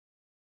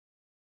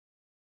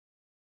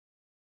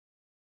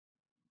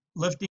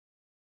lifting.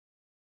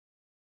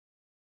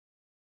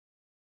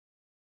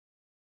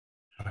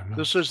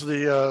 This is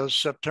the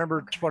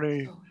September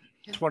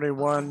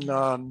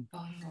 2021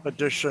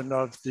 edition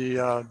of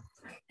the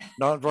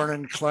Mount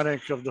Vernon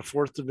Clinic of the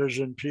 4th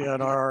Division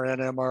PNR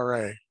and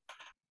MRA.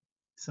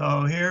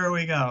 So here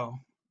we go.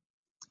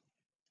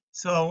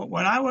 So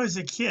when I was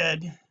a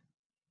kid,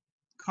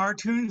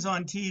 cartoons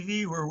on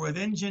TV were with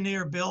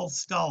engineer Bill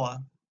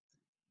Stulla.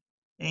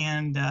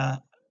 And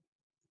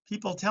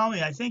people tell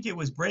me, I think it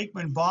was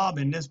Brakeman Bob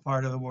in this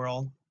part of the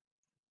world.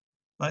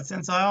 But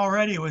since I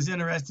already was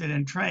interested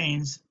in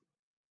trains,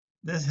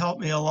 this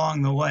helped me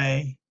along the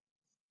way.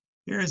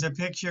 Here's a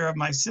picture of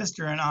my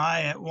sister and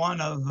I at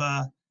one of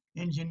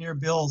Engineer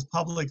Bill's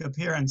public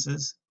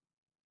appearances.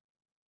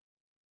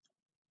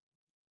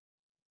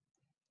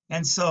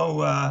 And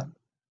so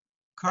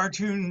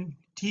Cartoon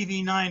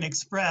TV9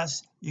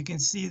 Express, you can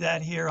see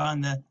that here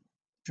on the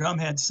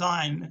drumhead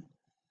sign,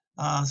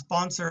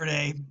 sponsored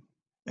a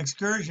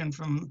excursion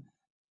from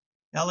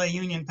LA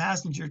Union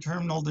Passenger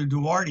Terminal to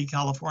Duarte,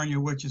 California,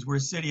 which is where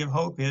City of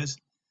Hope is.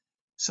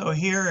 So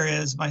here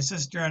is my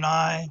sister and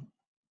I.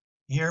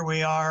 Here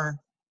we are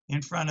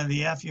in front of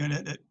the F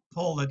unit that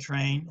pulled the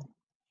train.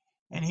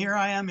 And here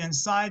I am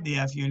inside the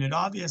F unit.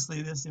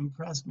 Obviously, this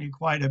impressed me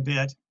quite a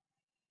bit.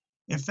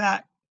 In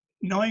fact,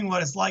 knowing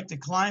what it's like to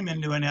climb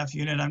into an F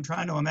unit, I'm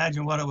trying to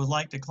imagine what it was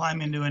like to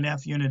climb into an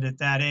F unit at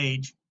that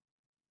age.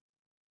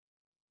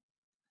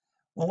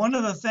 Well, one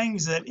of the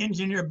things that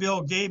Engineer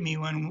Bill gave me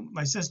when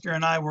my sister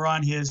and I were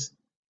on his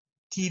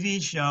TV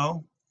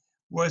show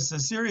was a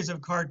series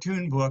of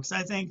cartoon books.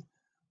 I think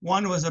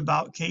one was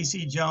about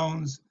Casey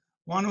Jones,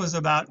 one was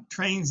about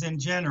trains in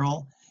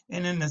general,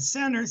 and in the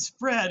center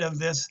spread of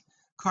this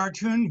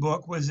cartoon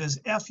book was this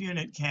F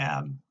unit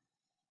cab.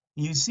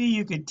 You see,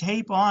 you could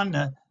tape on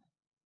the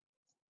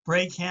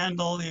brake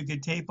handle, you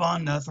could tape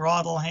on the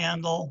throttle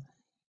handle,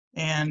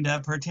 and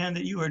pretend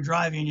that you were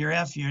driving your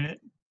F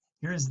unit.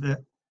 Here's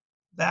the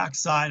back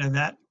side of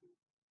that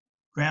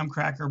graham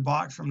cracker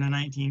box from the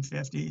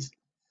 1950s.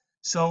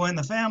 So when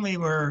the family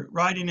were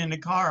riding in the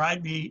car,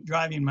 I'd be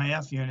driving my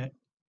F unit.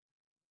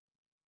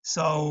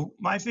 So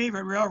my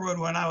favorite railroad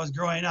when I was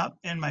growing up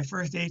and my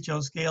first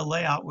HO scale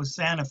layout was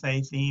Santa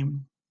Fe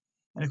theme.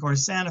 And of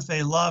course, Santa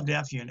Fe loved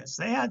F units.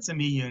 They had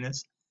some E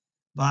units,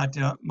 but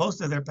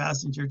most of their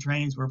passenger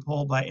trains were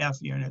pulled by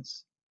F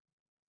units.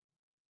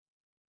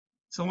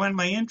 So when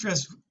my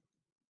interest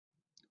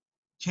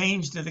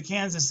changed to the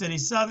Kansas City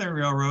Southern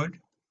Railroad,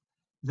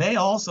 they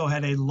also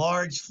had a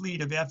large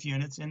fleet of F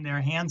units in their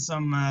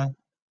handsome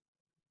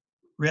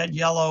red,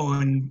 yellow,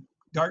 and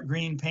dark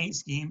green paint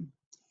scheme.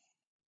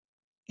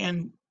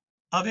 And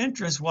of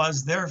interest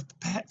was their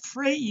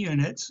freight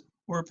units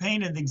were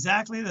painted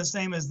exactly the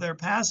same as their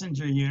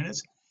passenger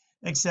units,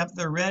 except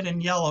the red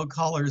and yellow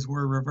colors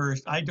were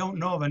reversed. I don't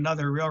know of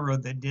another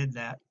railroad that did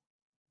that.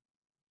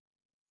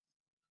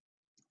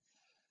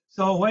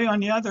 So way on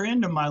the other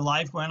end of my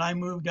life, when I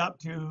moved up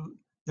to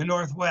the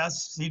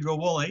Northwest,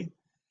 Cedro-Woolley,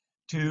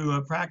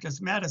 to practice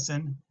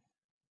medicine,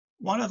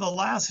 one of the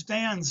last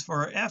stands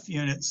for F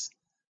units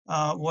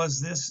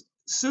was this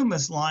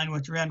Sumas line,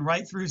 which ran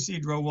right through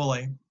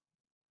Cedro-Woolley.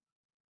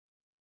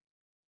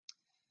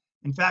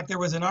 In fact, there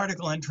was an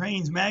article in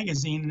Trains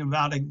magazine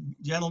about a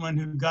gentleman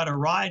who got a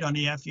ride on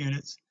the F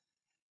units.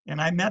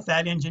 And I met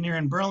that engineer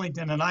in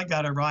Burlington, and I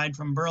got a ride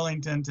from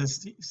Burlington to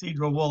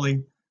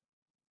Cedro-Woolley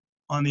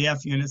on the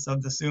F units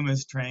of the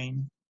Sumas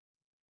train.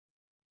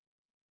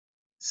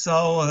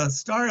 So the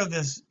start of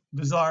this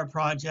bizarre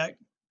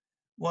project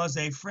was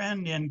a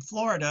friend in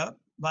Florida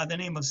by the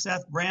name of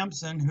Seth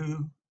Bramson,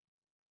 who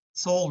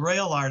sold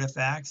rail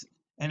artifacts,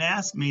 and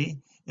asked me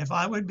if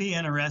I would be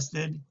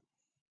interested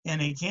in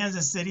a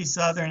Kansas City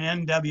Southern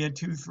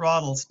NW2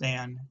 throttle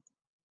stand.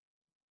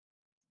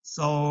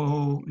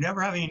 So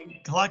never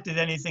having collected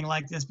anything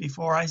like this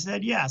before, I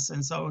said yes.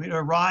 And so it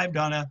arrived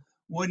on a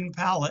wooden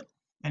pallet,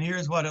 and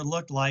here's what it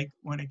looked like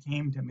when it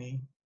came to me.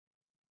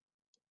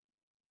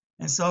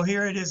 And so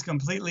here it is,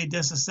 completely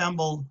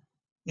disassembled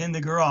in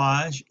the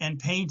garage and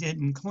painted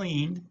and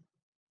cleaned.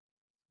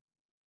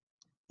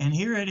 And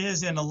here it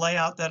is in a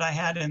layout that I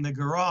had in the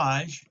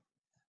garage.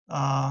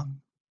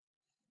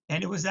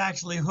 And it was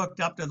actually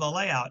hooked up to the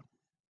layout.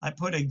 I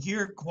put a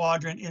gear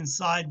quadrant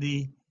inside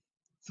the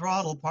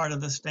throttle part of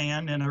the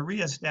stand and a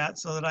rheostat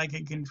so that I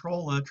could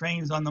control the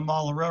trains on the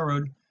Model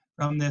Railroad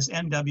from this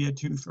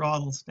NW2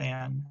 throttle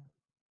stand.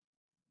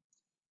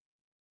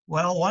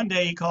 Well, one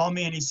day he called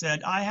me and he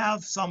said, I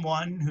have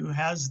someone who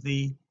has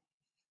the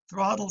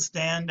throttle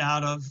stand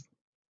out of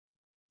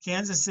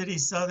Kansas City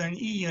Southern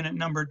E unit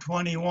number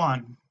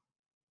 21.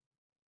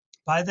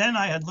 By then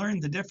I had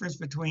learned the difference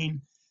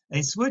between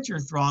a switcher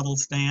throttle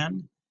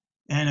stand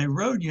and a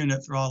road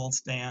unit throttle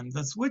stand.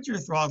 The switcher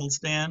throttle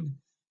stand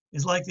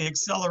is like the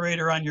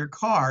accelerator on your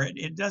car.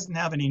 It doesn't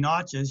have any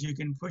notches. You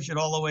can push it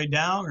all the way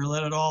down or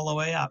let it all the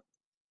way up.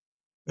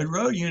 But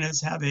road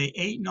units have a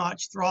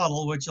 8-notch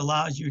throttle, which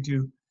allows you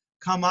to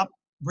come up,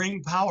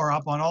 bring power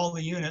up on all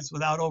the units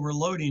without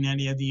overloading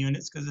any of the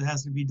units, because it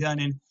has to be done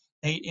in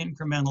 8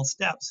 incremental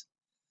steps.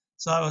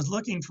 So I was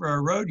looking for a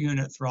road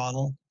unit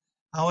throttle.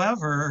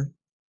 However,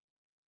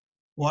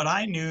 what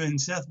I knew and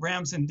Seth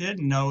Bramson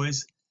didn't know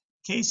is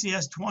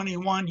KCS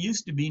 21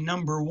 used to be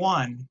number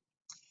 1.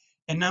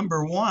 And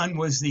number 1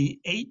 was the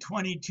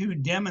 822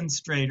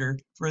 demonstrator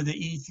for the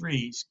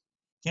E3s.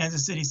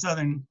 Kansas City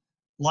Southern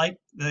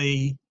liked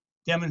the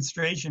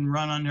demonstration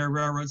run on their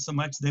railroad so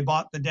much they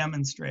bought the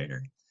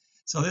demonstrator.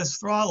 So this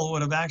throttle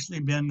would have actually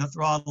been the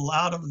throttle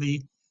out of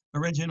the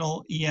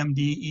original EMD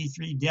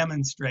E3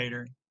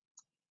 demonstrator.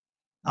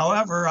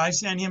 However, I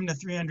sent him the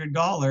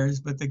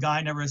 $300, but the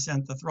guy never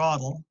sent the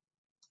throttle.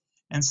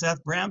 And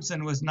Seth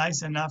Bramson was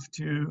nice enough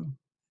to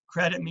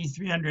credit me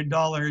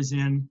 $300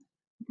 in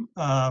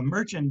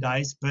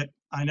merchandise, but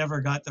I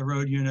never got the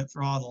road unit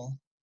throttle.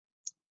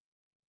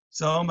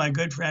 So my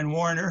good friend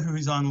Warner,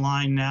 who's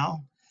online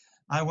now,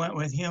 I went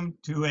with him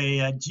to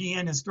a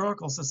GN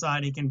Historical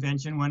Society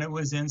convention when it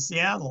was in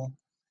Seattle.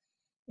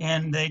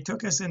 And they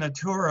took us in a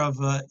tour of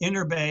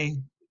Inner Bay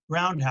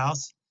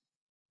Roundhouse.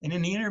 And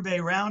in the Inner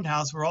Bay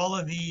Roundhouse were all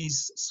of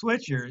these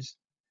switchers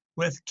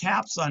with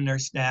caps on their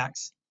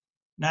stacks.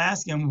 And I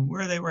asked him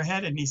where they were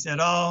headed, and he said,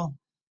 oh,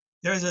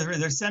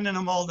 they're sending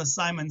them all to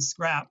Simon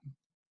Scrap.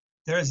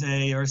 There's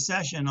a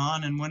recession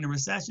on, and when the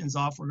recession's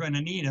off, we're going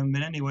to need them.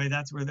 But anyway,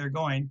 that's where they're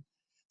going.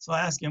 So I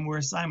asked him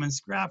where Simon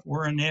Scrap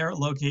were, and they're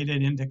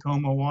located in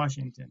Tacoma,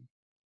 Washington.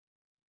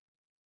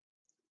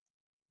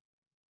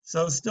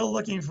 So still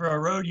looking for a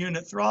road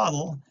unit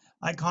throttle,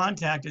 I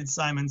contacted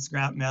Simon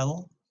Scrap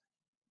Metal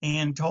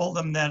and told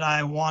them that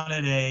I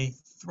wanted a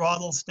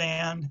throttle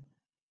stand,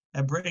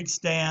 a brake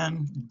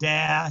stand,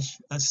 dash,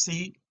 a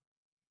seat.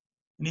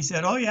 And he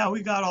said, oh yeah,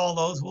 we got all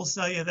those. We'll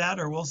sell you that,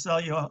 or we'll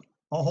sell you a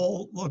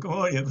whole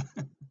locomotive.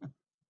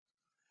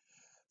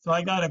 So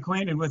I got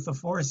acquainted with the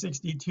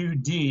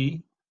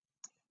 462D,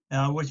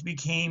 which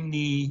became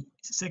the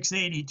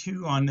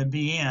 682 on the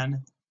BN.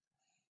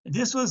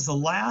 This was the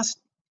last,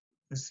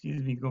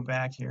 excuse me, go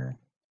back here.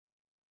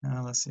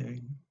 Let's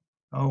see.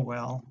 Oh,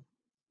 well.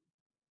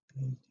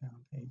 Page down,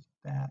 page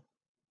back.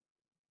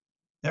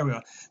 There we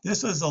go.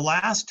 This was the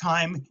last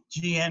time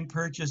GN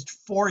purchased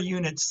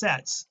 4-unit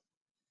sets.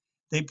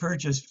 They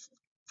purchased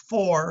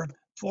four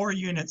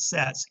unit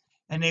sets,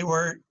 and they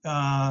were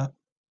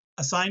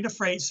assigned to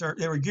freight service.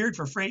 They were geared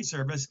for freight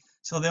service,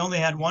 so they only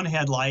had one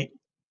headlight.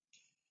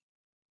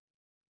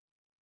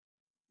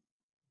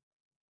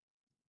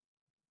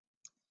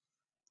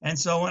 And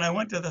so when I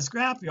went to the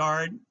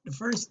scrapyard, the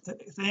first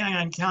thing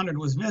I encountered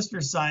was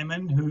Mr.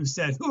 Simon, who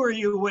said, who are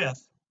you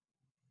with?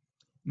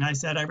 And I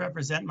said, I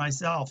represent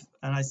myself.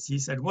 And he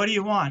said, what do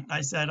you want? I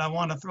said, I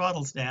want a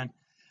throttle stand.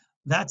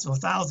 That's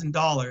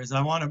 $1,000.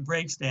 I want a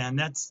brake stand.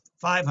 That's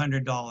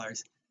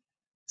 $500.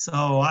 So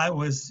I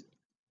was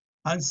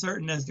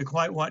uncertain as to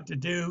quite what to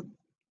do.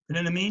 But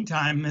in the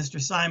meantime, Mr.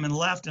 Simon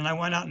left, and I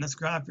went out in the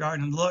scrapyard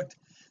and looked.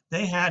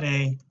 They had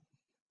a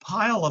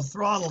pile of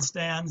throttle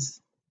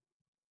stands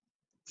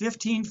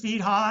 15 feet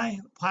high,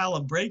 pile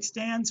of brake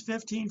stands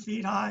 15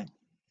 feet high.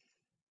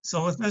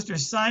 So with Mr.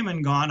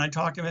 Simon gone, I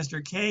talked to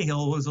Mr.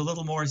 Cahill, who was a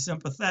little more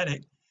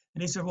sympathetic.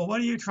 And he said, well,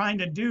 what are you trying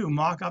to do?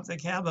 Mock up the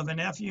cab of an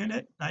F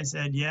unit? I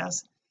said,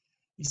 yes.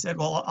 He said,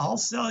 well, I'll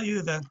sell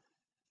you the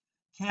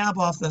cab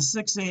off the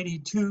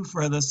 682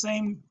 for the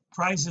same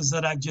prices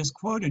that I've just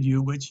quoted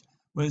you, which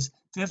was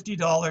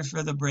 $50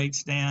 for the brake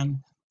stand,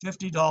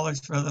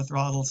 $50 for the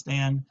throttle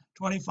stand,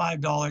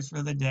 $25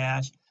 for the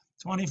dash,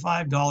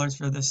 $25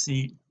 for the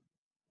seat.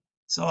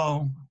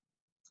 So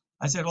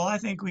I said, well, I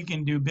think we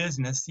can do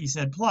business. He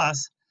said,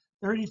 plus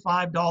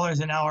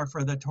 $35 an hour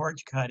for the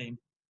torch cutting,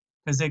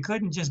 because they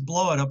couldn't just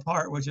blow it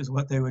apart, which is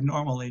what they would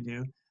normally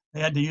do.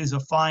 They had to use a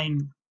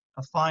fine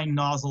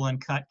nozzle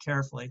and cut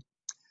carefully.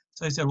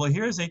 So he said, well,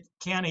 here's a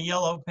can of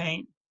yellow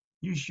paint.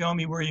 You show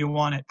me where you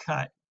want it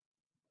cut.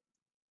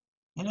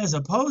 And as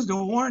opposed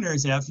to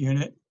Warner's F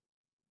unit,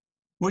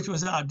 which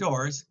was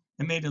outdoors,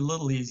 it made it a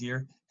little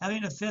easier.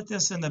 Having to fit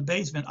this in the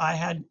basement, I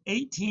had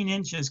 18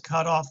 inches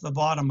cut off the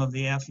bottom of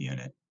the F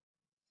unit.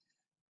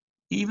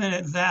 Even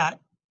at that,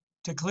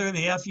 to clear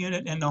the F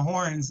unit and the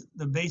horns,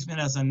 the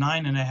basement has a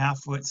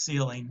 9.5-foot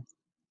ceiling.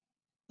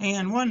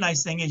 And one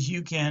nice thing is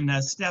you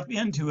can step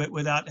into it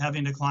without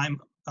having to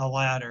climb a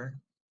ladder.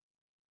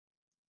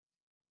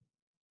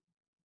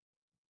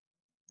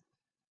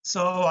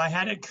 So I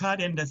had it cut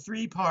into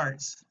 3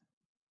 parts.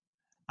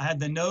 I had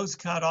the nose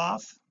cut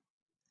off,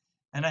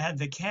 and I had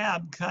the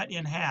cab cut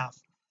in half.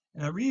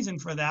 And the reason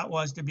for that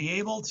was to be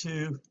able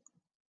to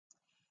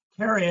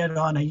carry it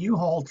on a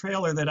U-Haul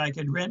trailer that I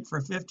could rent for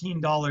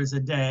 $15 a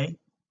day,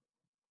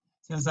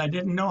 since I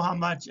didn't know how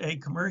much a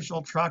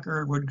commercial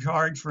trucker would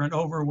charge for an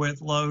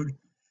overwidth load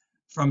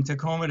from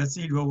Tacoma to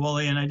Cedar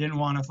Woolley, and I didn't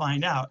want to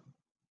find out.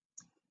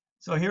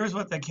 So here's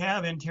what the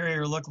cab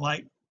interior looked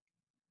like.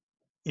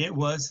 It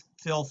was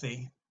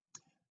filthy.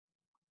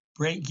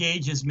 Brake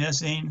gauge is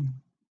missing,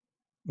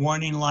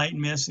 warning light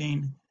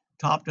missing,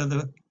 top of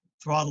the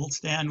throttle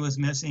stand was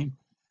missing.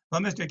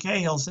 But Mr.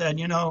 Cahill said,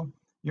 you know,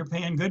 you're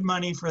paying good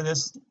money for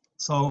this,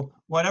 so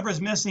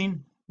whatever's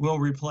missing, we'll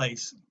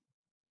replace.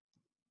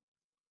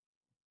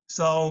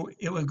 So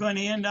it was going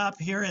to end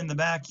up here in the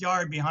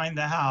backyard behind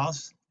the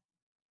house.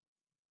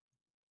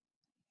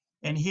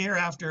 And here,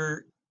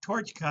 after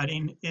torch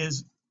cutting,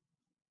 is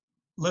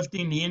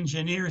lifting the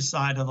engineer's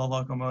side of the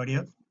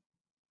locomotive.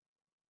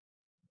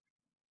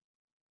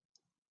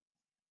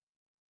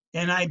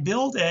 And I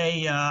built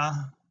a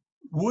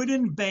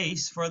wooden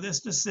base for this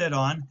to sit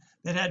on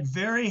that had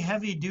very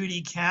heavy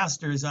duty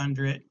casters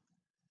under it.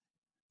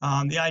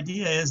 The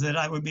idea is that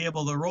I would be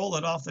able to roll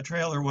it off the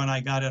trailer when I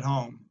got it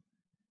home.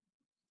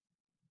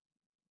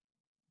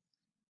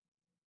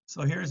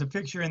 So here's a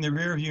picture in the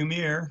rear view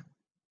mirror,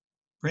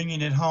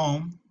 bringing it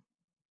home.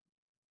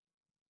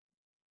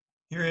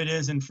 Here it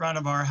is in front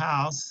of our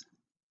house.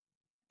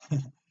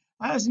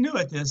 I was new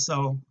at this,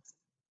 so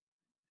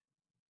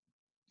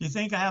you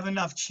think I have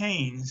enough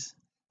chains?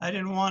 I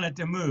didn't want it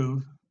to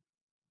move.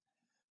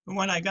 But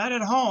when I got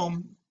it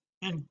home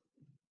and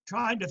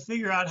tried to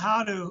figure out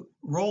how to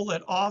roll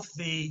it off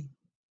the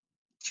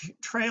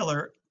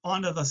trailer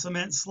onto the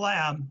cement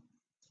slab,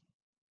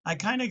 I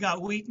kind of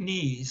got weak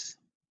knees.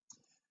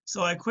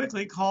 So I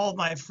quickly called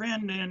my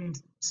friend in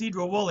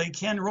Cedar Woolley,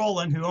 Ken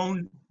Rowland, who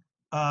owned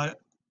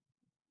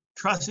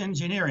Truss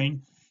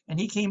Engineering, and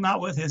he came out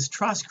with his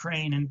truss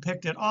crane and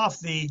picked it off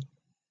the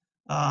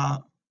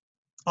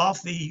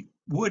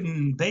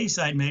wooden base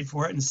I'd made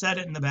for it and set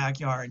it in the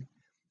backyard.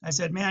 I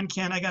said, man,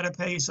 Ken, I got to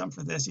pay you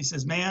something for this. He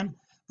says, man,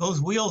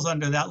 those wheels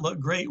under that look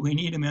great. We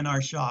need them in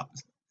our shop.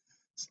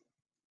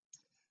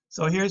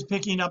 So here's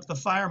picking up the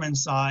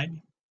fireman's side.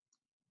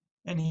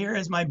 And here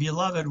is my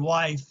beloved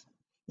wife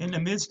in the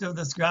midst of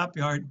the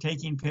scrapyard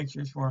taking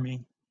pictures for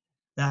me.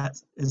 That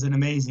is an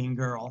amazing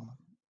girl.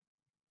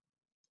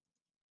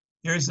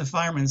 Here's the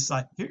fireman's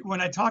side.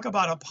 When I talk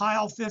about a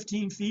pile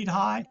 15 feet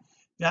high,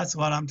 that's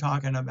what I'm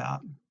talking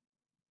about.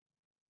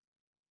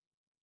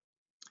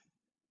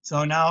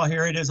 So now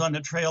here it is on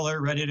the trailer,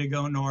 ready to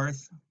go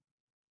north.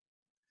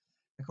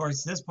 Of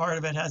course, this part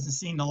of it hasn't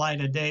seen the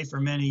light of day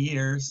for many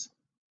years.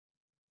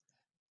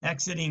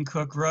 Exiting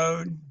Cook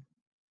Road,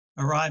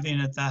 arriving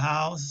at the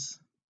house.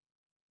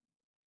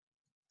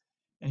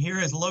 And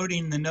here is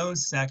loading the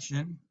nose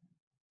section.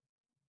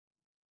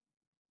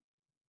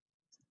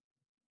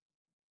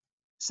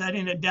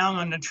 Setting it down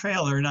on the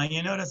trailer. Now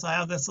you notice I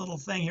have this little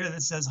thing here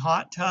that says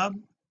hot tub.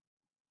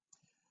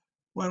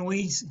 When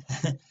we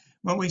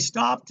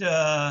stopped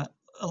a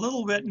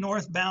little bit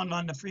northbound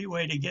on the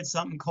freeway to get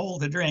something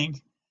cold to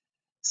drink,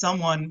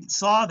 someone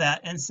saw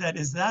that and said,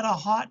 "Is that a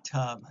hot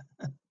tub?"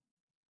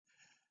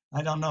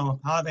 I don't know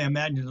how they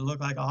imagined it to look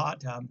like a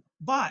hot tub.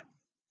 But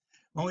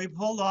when we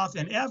pulled off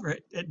in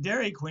Everett at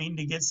Dairy Queen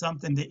to get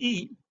something to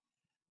eat,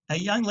 a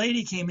young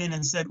lady came in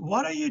and said,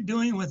 "What are you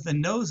doing with the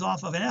nose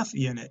off of an F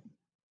unit?"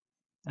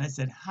 And I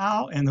said,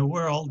 "How in the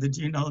world did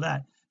you know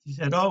that?" She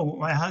said, "Oh,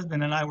 my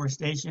husband and I were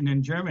stationed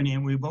in Germany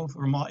and we both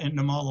were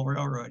into model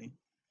railroading."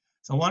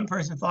 So one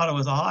person thought it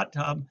was a hot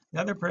tub. The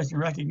other person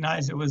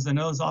recognized it was the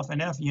nose off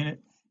an F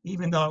unit,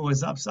 even though it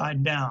was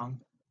upside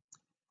down.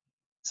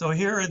 So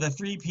here are the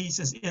three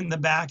pieces in the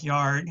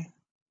backyard,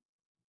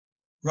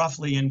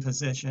 roughly in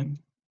position.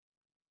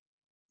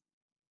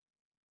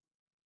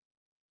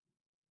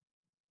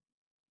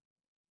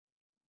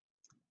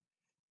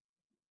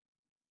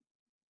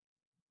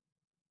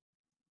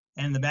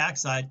 And the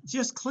backside,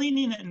 just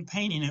cleaning it and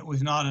painting it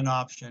was not an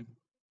option.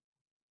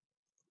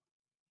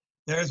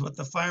 There's what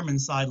the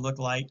fireman's side looked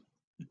like.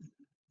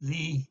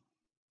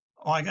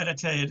 I got to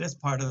tell you this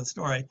part of the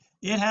story.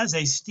 It has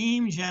a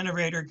steam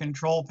generator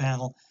control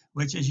panel,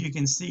 which, as you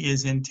can see,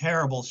 is in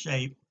terrible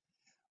shape.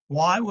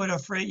 Why would a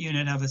freight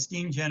unit have a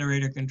steam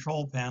generator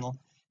control panel?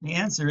 The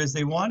answer is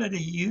they wanted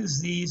to use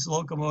these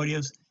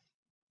locomotives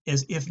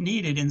as, if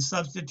needed, in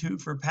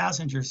substitute for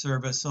passenger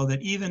service, so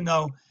that even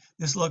though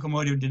this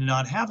locomotive did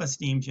not have a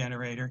steam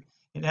generator,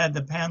 it had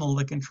the panel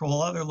to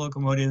control other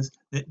locomotives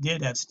that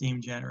did have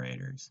steam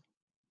generators.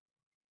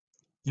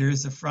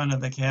 Here's the front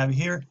of the cab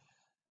here.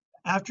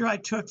 After I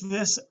took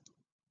this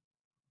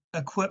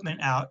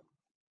equipment out,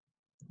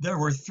 there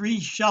were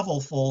 3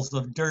 shovelfuls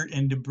of dirt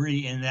and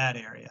debris in that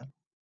area.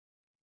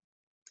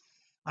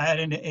 I had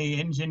an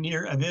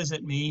engineer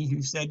visit me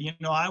who said, "You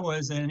know, I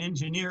was an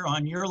engineer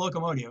on your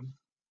locomotive."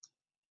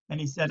 And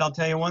he said, "I'll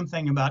tell you one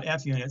thing about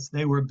F units.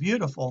 They were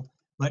beautiful,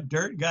 but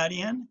dirt got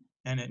in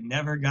and it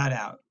never got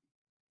out."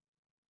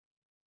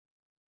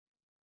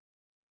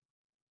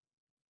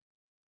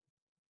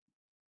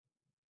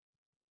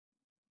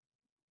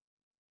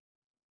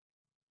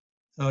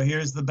 So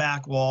here's the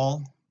back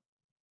wall.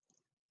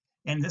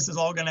 And this is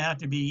all going to have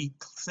to be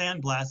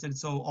sandblasted.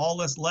 So all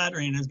this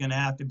lettering is going to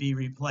have to be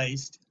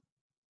replaced.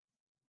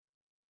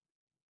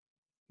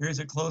 Here's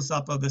a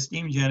close-up of the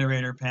steam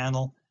generator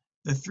panel.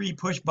 The 3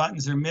 push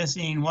buttons are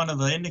missing. One of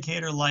the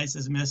indicator lights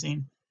is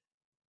missing.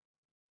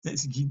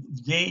 This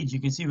gauge, you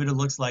can see what it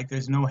looks like.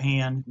 There's no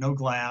hand, no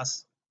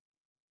glass.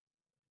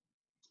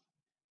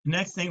 The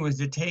next thing was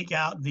to take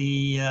out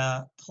the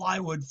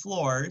plywood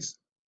floors,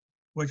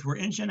 which were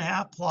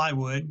 1.5-inch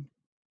plywood.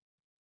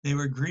 They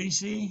were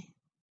greasy,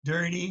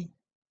 dirty,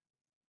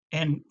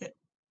 and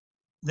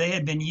they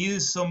had been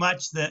used so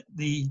much that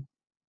the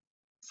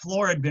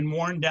floor had been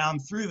worn down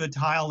through the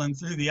tile and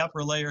through the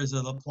upper layers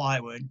of the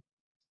plywood.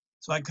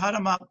 So I cut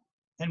them up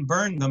and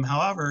burned them.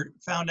 However,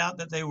 found out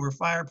that they were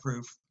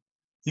fireproof.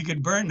 You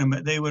could burn them,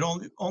 but they would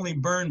only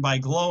burn by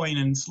glowing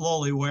and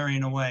slowly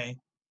wearing away.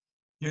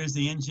 Here's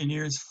the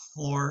engineer's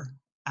floor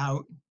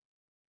out.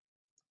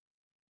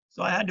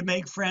 So I had to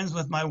make friends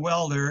with my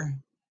welder,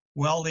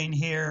 welding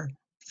here,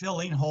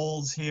 filling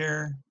holes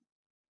here,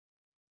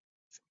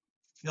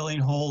 filling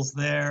holes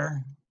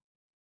there.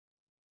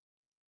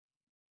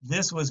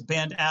 This was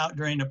bent out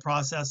during the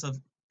process of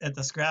at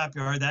the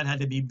scrapyard. That had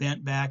to be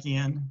bent back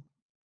in.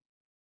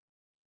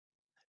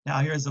 Now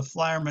here's the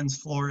fireman's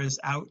floor is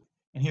out,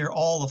 and here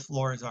all the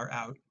floors are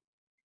out.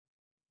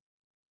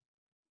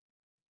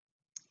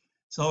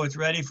 So it's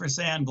ready for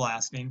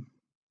sandblasting.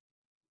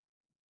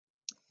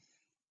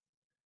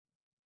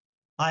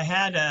 I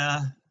had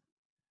a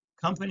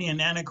company in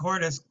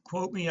Anacortes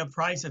quote me a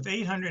price of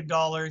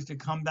 $800 to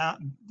come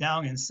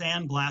down and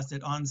sandblast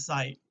it on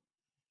site.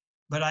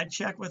 But I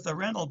checked with the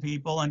rental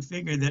people and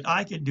figured that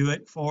I could do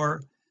it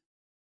for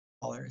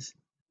 $4.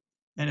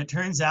 And it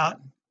turns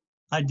out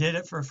I did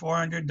it for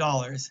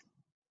 $400.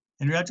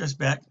 In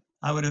retrospect,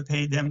 I would have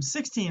paid them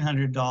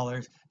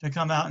 $1,600 to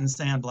come out and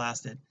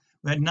sandblast it.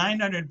 We had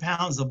 900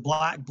 pounds of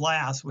black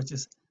glass, which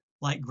is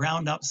like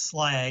ground up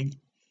slag.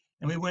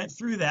 And we went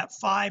through that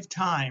 5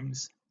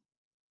 times.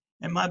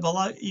 And my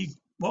beloved,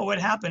 what would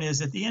happen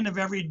is at the end of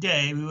every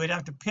day, we would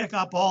have to pick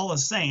up all the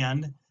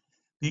sand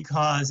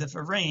because if it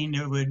rained,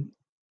 it would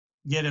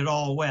get it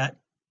all wet.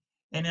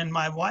 And then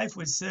my wife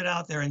would sit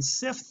out there and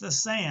sift the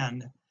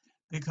sand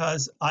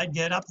because I'd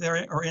get up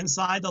there or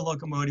inside the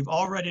locomotive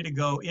all ready to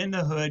go in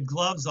the hood,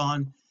 gloves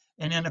on,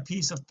 and then a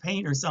piece of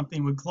paint or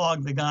something would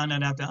clog the gun.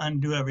 I'd have to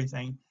undo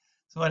everything.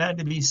 So it had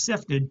to be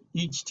sifted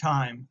each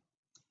time.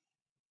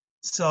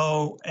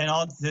 So, and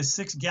there's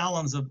 6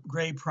 gallons of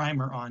gray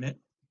primer on it.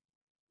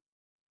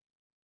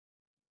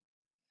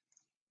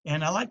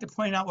 And I like to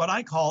point out what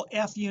I call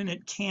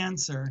F-unit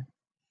cancer.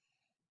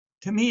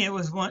 To me, it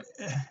was one,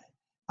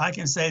 I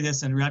can say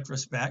this in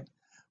retrospect,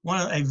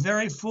 a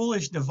very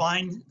foolish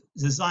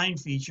design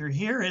feature.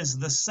 Here is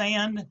the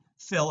sand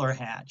filler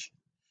hatch.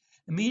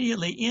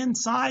 Immediately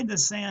inside the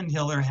sand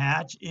filler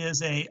hatch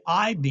is a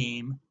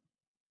I-beam,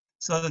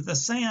 so that the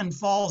sand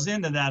falls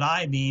into that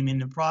I-beam in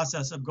the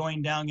process of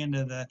going down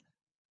into the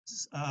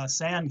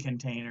sand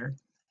container.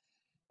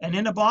 And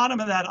in the bottom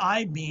of that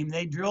I-beam,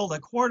 they drilled a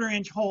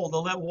 1/4-inch hole to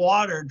let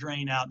water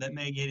drain out that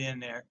may get in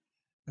there.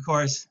 Of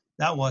course,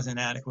 that wasn't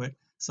adequate.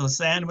 So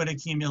sand would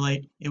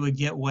accumulate, it would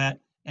get wet,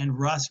 and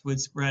rust would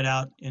spread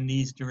out in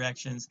these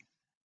directions.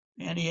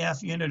 Any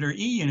F unit or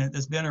E unit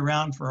that's been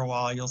around for a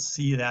while, you'll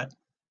see that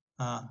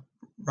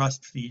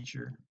rust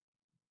feature.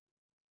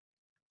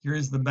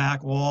 Here's the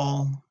back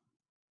wall,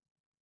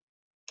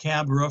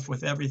 cab roof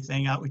with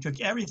everything out. We took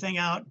everything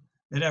out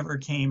that ever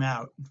came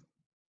out.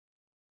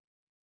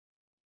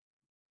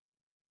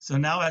 So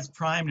now that's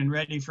primed and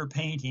ready for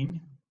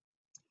painting.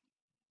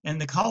 And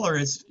the color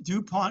is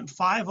DuPont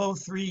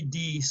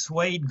 503D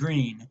suede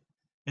green.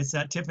 It's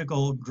that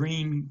typical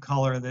green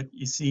color that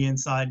you see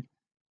inside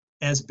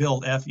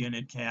as-built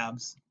F-unit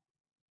cabs.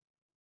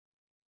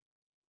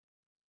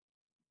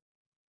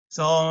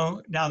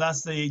 So now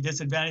that's the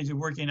disadvantage of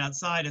working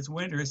outside. It's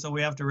winter, so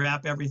we have to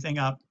wrap everything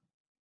up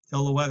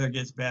till the weather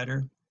gets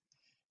better.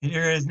 And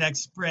here is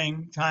next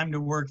spring, time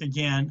to work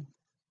again.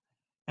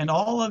 And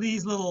all of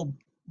these little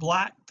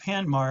black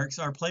pen marks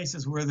are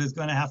places where there's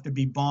going to have to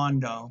be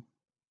Bondo.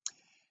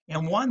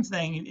 And one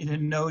thing to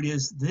note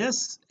is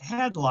this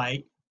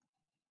headlight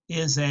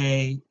is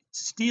a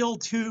steel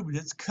tube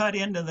that's cut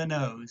into the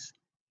nose.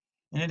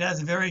 And it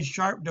has a very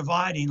sharp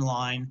dividing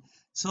line.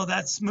 So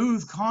that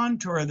smooth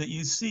contour that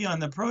you see on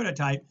the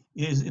prototype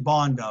is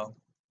Bondo.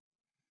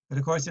 But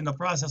of course, in the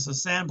process of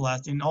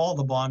sandblasting, all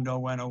the Bondo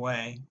went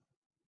away.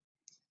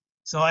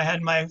 So I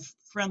had my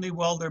friendly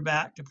welder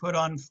back to put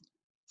on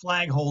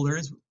flag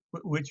holders,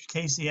 which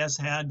KCS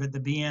had, but the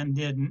BN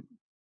didn't.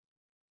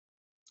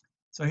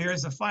 So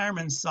here's the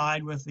fireman's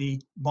side with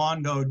the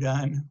Bondo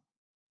done.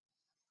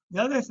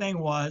 The other thing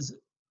was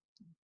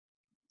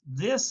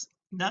this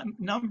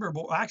number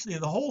board, actually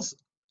the whole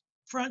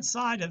front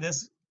side of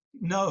this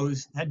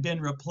nose had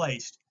been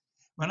replaced.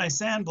 When I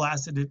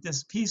sandblasted it,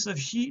 this piece of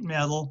sheet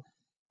metal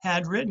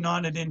had written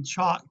on it in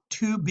chalk,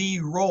 "to be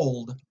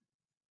rolled."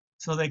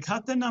 So they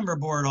cut the number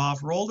board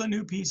off, rolled a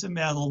new piece of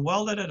metal,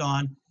 welded it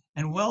on,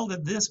 and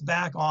welded this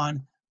back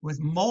on with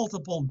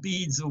multiple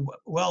beads of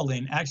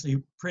welding,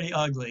 actually pretty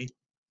ugly.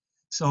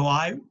 So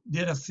I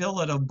did a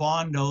fillet of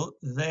Bondo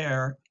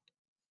there,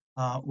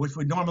 which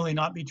would normally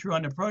not be true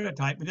on the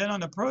prototype. But then on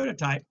the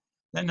prototype,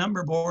 that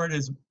number board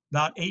is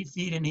about 8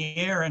 feet in the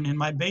air, and in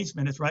my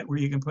basement, it's right where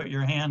you can put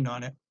your hand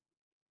on it.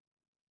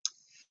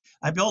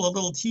 I built a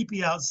little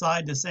teepee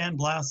outside to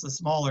sandblast the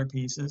smaller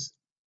pieces.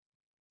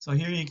 So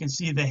here you can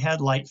see the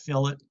headlight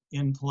fillet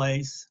in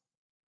place.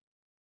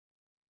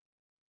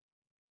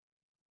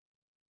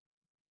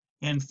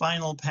 And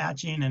final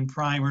patching and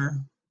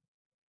primer.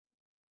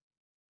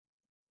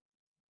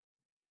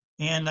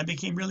 And I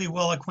became really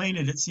well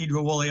acquainted at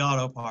Cedro Woolley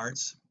Auto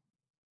Parts.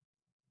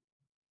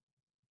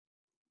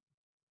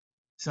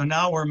 So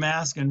now we're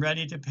masked and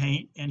ready to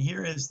paint. And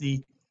here is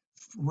the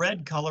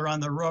red color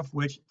on the roof,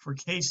 which for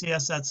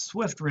KCS, that's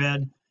Swift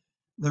red,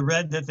 the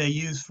red that they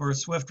use for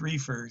Swift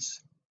reefers.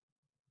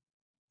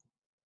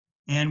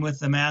 And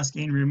with the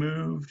masking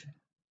removed.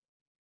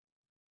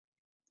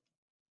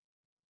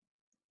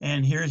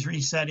 And here's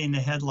resetting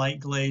the headlight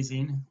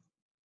glazing.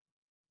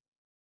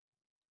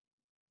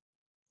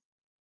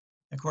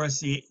 Of course,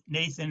 the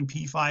Nathan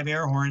P5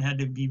 air horn had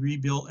to be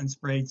rebuilt and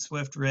sprayed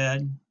Swift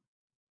red.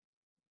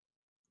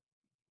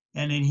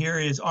 And in here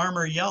is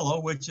armor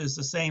yellow, which is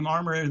the same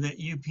armor that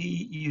UP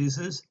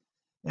uses.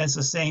 It's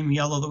the same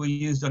yellow that we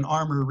used on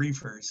armor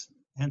reefers,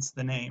 hence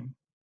the name.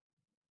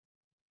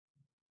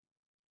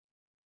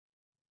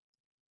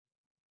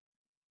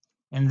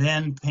 And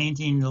then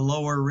painting the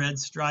lower red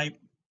stripe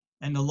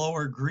and the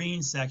lower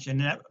green section.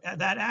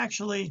 That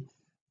actually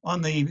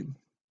on the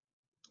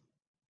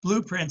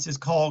blueprints is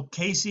called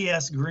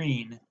KCS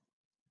green.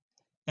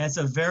 And it's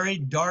a very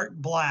dark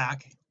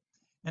black.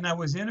 And I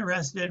was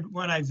interested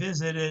when I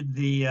visited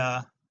the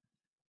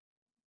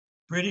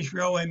British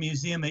Railway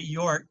Museum at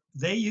York.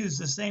 They use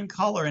the same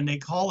color and they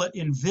call it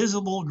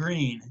invisible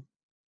green,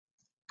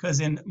 because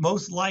in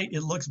most light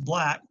it looks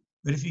black,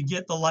 but if you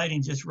get the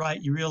lighting just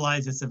right, you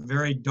realize it's a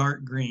very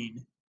dark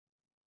green.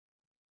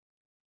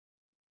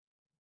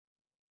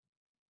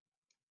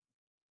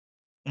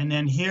 And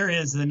then here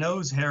is the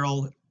nose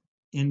herald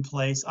in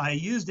place. I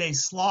used a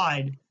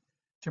slide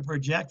to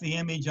project the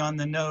image on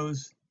the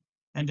nose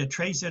and to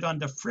trace it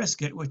onto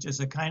frisket, which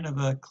is a kind of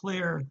a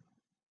clear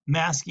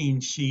masking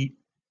sheet,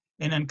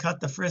 and then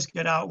cut the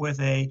frisket out with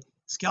a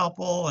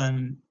scalpel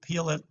and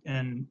peel it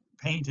and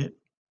paint it.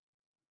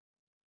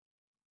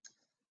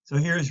 So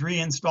here's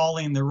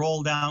reinstalling the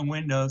roll down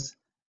windows.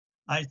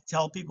 I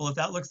tell people if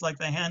that looks like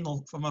the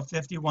handle from a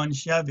 51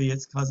 Chevy,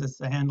 it's because it's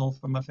the handle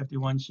from a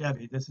 51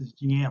 Chevy. This is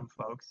GM,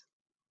 folks.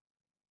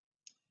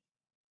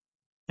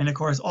 And of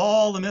course,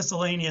 all the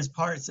miscellaneous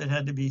parts that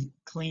had to be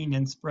cleaned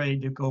and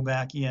sprayed to go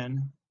back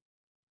in.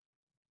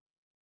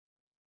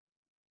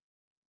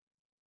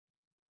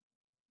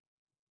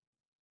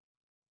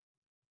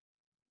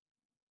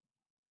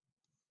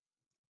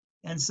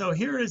 And so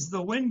here is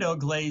the window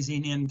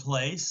glazing in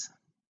place.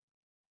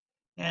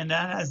 And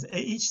that has,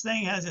 each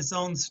thing has its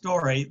own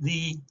story.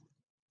 The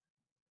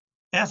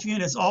F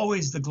unit's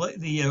always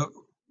the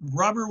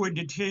rubber would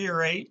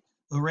deteriorate,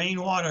 the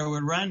rainwater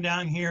would run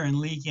down here and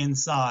leak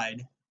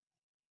inside.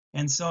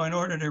 And so in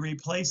order to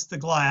replace the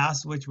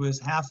glass, which was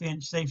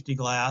half-inch safety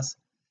glass,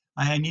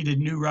 I needed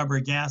new rubber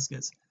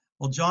gaskets.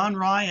 Well, John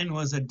Ryan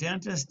was a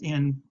dentist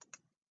in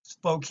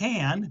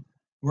Spokane,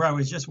 where I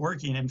was just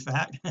working, in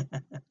fact.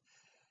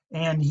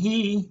 And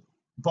he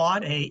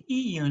bought a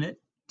E-unit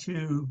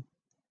to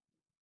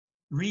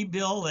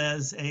rebuild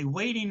as a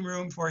waiting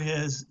room for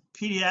his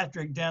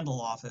pediatric dental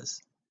office.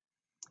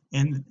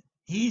 And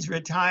he's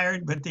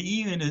retired, but the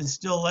E-unit is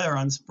still there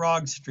on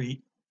Sprague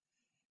Street.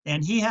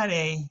 And he had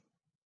a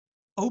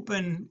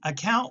open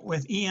account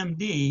with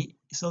EMD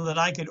so that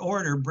I could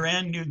order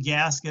brand new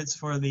gaskets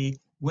for the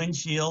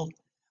windshield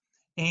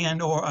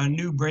and or a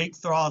new brake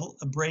throttle,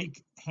 a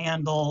brake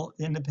handle,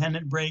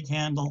 independent brake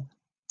handle.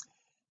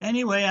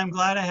 Anyway, I'm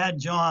glad I had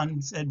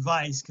John's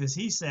advice, because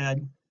he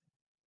said,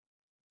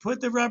 put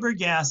the rubber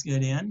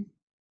gasket in,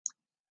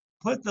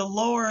 put the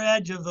lower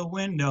edge of the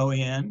window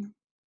in,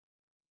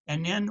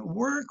 and then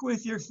work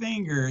with your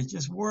fingers.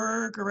 Just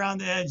work around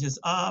the edges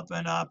up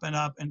and up and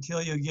up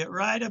until you get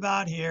right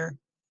about here,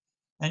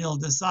 and you'll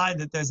decide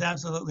that there's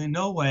absolutely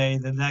no way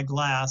that that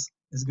glass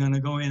is going to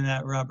go in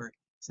that rubber. It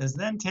says,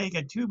 then take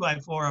a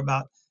 2x4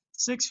 about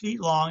 6 feet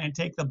long and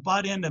take the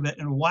butt end of it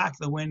and whack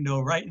the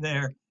window right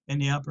there in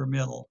the upper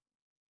middle.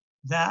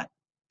 That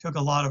took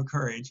a lot of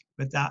courage,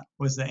 but that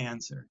was the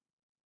answer.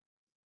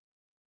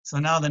 So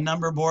now the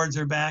number boards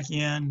are back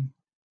in,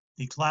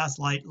 the class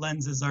light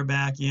lenses are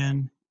back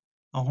in,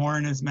 a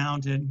horn is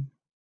mounted.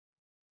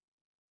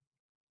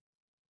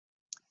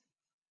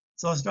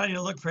 So it's starting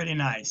to look pretty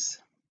nice.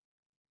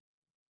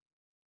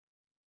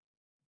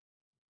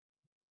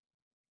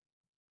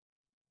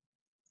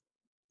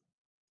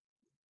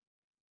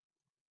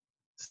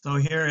 So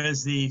here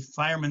is the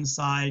fireman's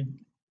side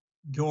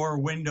door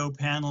window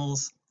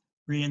panels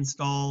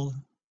reinstalled,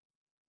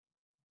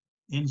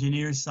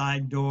 engineer's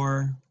side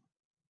door,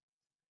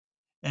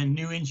 and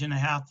new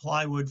 1.5-inch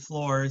plywood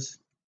floors.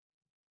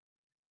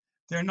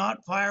 They're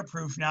not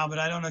fireproof now, but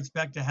I don't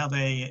expect to have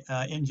a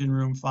engine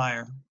room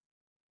fire.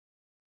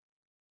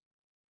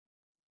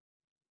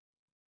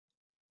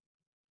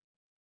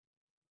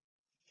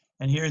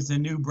 And here's the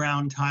new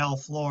brown tile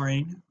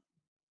flooring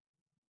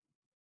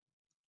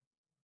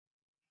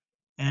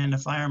and the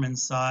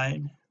fireman's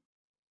side.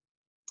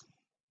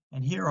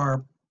 And here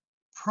are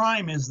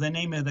Prime is the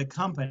name of the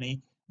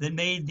company that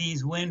made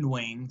these wind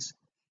wings.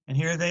 And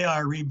here they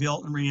are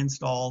rebuilt and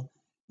reinstalled.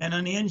 And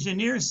on the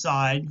engineer's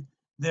side,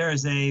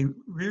 there's a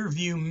rear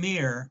view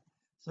mirror,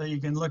 so you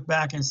can look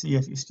back and see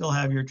if you still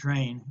have your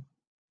train.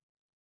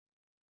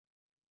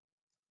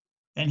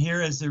 And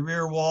here is the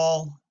rear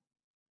wall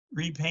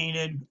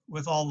repainted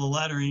with all the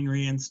lettering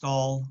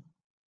reinstalled.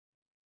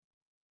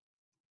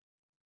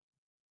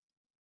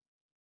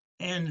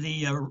 and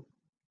the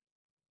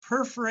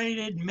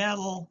perforated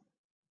metal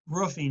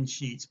roofing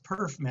sheets,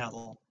 perf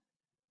metal.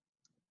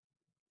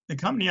 The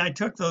company I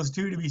took those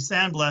to be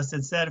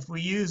sandblasted said if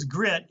we use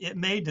grit, it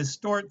may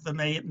distort the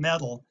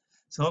metal.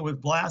 So it was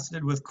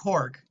blasted with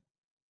cork,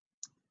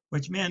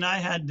 which meant I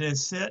had to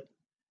sit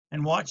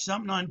and watch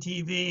something on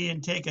TV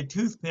and take a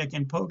toothpick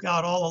and poke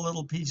out all the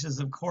little pieces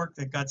of cork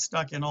that got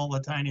stuck in all the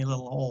tiny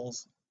little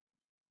holes.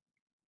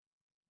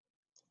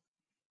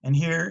 And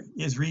here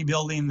is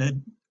rebuilding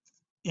the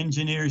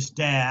engineer's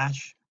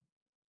dash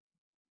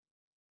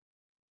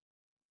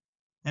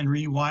and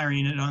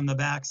rewiring it on the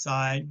back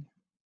side.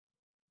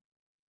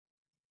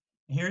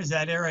 Here's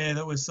that area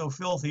that was so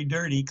filthy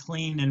dirty,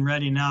 cleaned and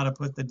ready now to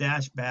put the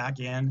dash back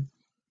in.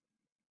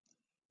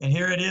 And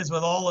here it is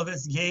with all of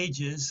its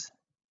gauges.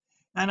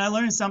 And I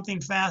learned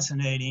something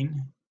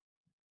fascinating.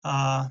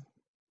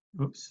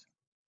 Oops.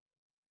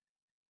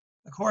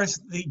 Of course,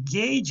 the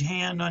gauge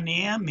hand on the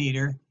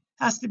ammeter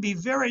has to be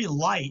very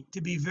light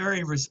to be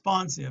very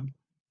responsive.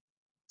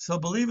 So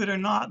believe it or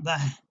not, the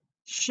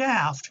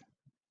shaft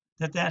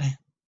that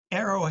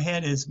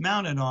arrowhead is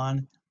mounted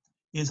on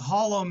is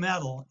hollow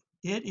metal.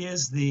 It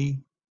is the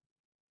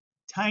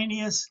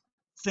tiniest,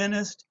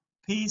 thinnest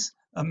piece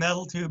of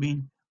metal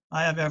tubing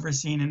I have ever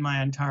seen in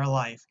my entire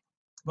life.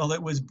 Well,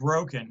 it was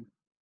broken.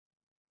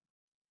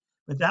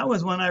 But that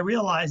was when I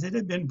realized it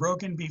had been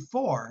broken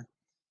before.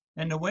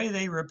 And the way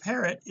they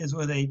repair it is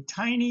with a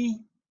tiny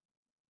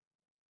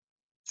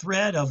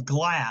thread of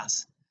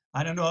glass.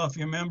 I don't know if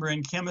you remember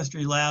in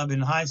chemistry lab in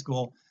high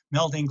school,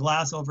 melting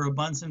glass over a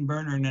Bunsen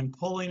burner and then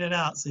pulling it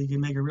out so you can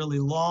make a really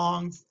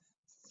long,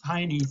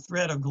 tiny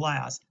thread of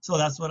glass. So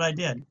that's what I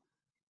did.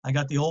 I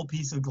got the old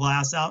piece of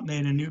glass out,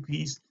 made a new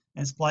piece,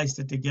 and spliced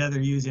it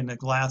together using a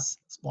glass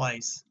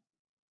splice.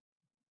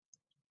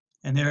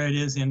 And there it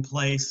is in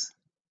place.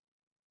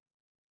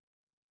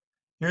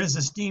 Here's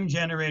the steam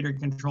generator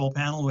control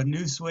panel with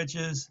new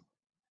switches,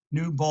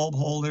 new bulb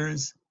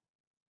holders,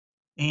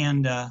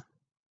 and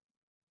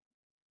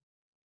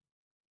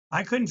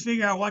I couldn't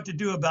figure out what to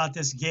do about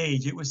this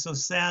gauge. It was so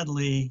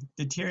sadly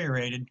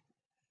deteriorated.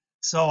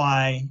 So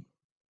I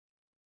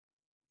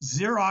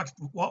Xeroxed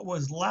what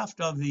was left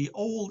of the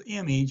old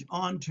image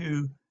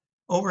onto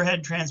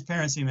overhead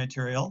transparency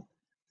material,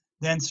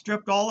 then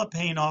stripped all the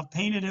paint off,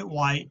 painted it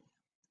white,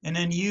 and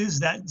then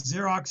used that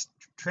Xerox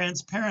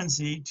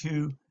transparency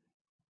to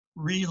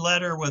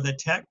re-letter with a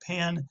tech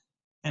pen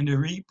and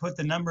to put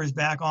the numbers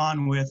back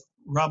on with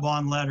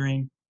rub-on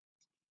lettering,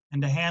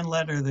 and to hand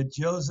letter the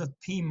Joseph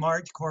P.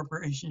 March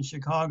Corporation,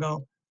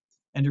 Chicago,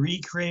 and to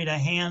recreate a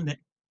hand that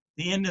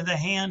the end of the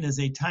hand is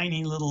a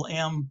tiny little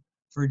M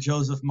for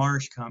Joseph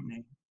Marsh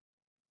Company.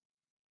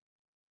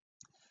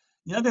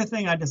 The other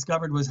thing I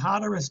discovered was how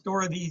to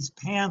restore these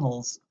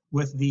panels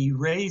with the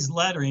raised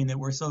lettering that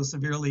were so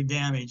severely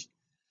damaged.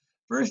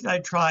 First, I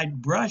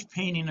tried brush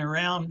painting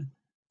around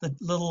the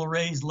little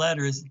raised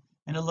letters,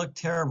 and it looked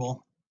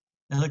terrible.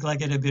 It looked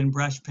like it had been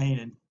brush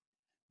painted.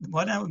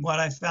 What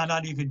I found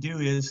out you could do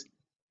is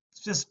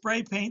just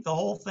spray paint the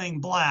whole thing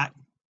black,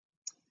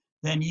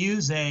 then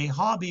use a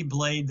hobby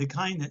blade, the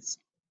kind that's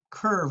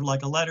curved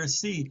like a letter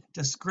C,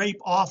 to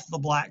scrape off the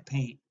black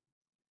paint.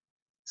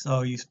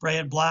 So you spray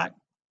it black,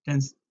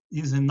 then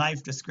use a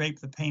knife to scrape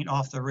the paint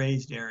off the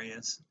raised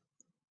areas.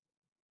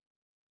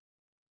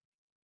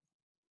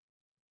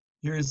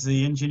 Here's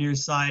the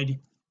engineer's side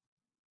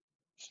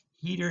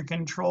heater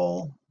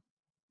control,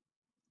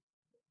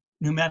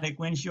 pneumatic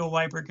windshield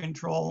wiper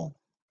control,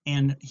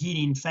 and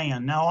heating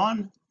fan. Now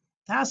on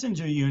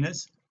passenger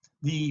units,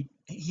 the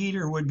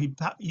heater would be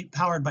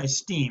powered by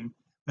steam,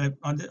 but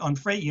on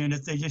freight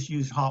units, they just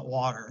use hot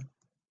water.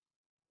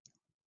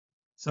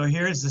 So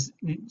here's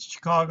the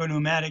Chicago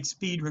pneumatic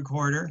speed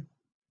recorder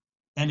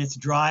and its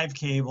drive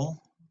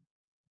cable.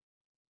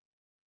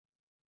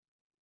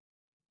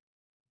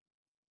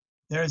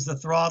 There's the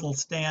throttle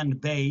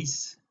stand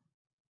base.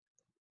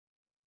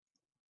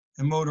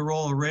 The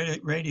Motorola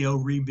radio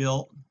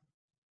rebuilt.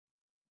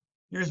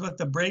 Here's what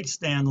the brake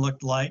stand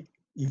looked like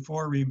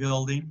before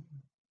rebuilding.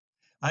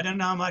 I don't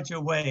know how much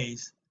it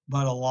weighs,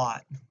 but a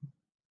lot.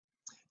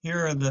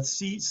 Here are the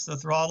seats, the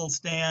throttle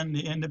stand,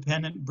 the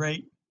independent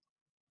brake.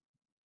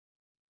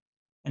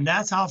 And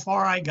that's how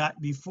far I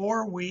got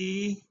before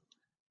we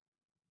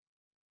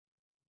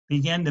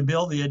began to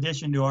build the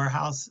addition to our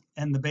house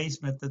and the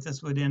basement that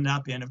this would end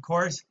up in. Of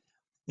course,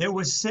 it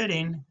was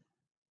sitting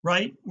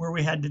right where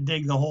we had to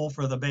dig the hole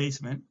for the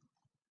basement.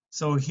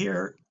 So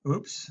here,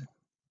 oops,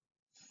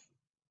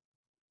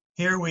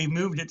 here we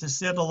moved it to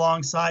sit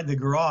alongside the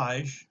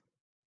garage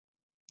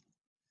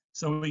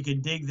so we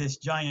could dig this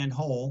giant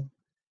hole.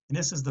 And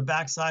this is the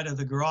back side of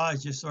the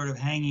garage just sort of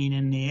hanging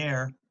in the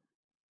air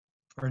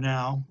for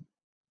now.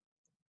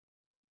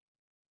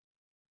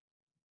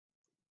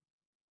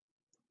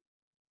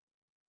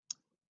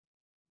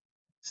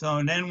 So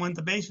and then when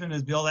the basement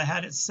was built, I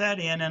had it set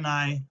in and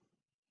I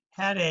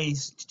had a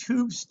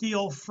tube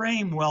steel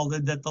frame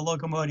welded that the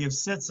locomotive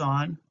sits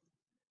on,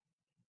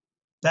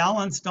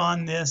 balanced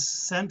on this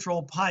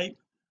central pipe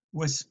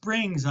with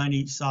springs on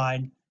each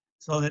side.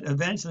 so that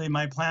eventually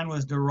my plan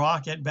was to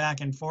rock it back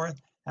and forth.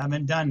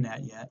 Haven't done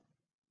that yet.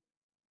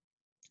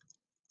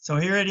 So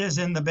here it is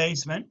in the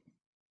basement,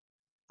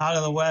 out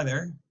of the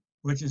weather,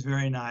 which is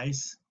very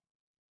nice.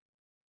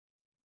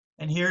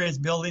 And here is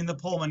building the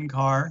Pullman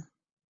car.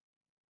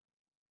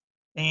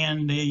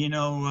 And,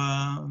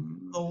 the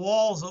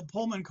walls of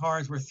Pullman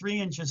cars were 3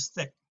 inches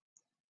thick.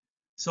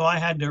 So I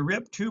had to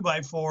rip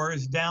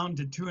 2x4s down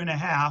to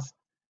 2.5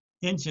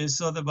 inches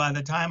so that by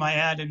the time I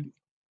added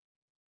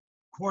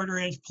 1/4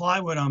 inch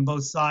plywood on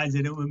both sides,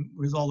 it would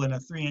result in a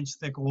 3-inch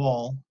thick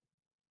wall.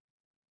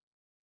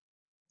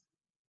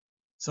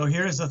 So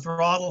here's the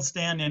throttle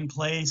stand in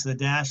place, the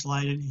dash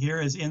lighted.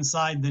 Here is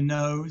inside the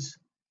nose.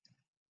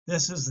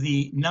 This is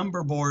the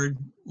number board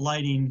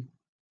lighting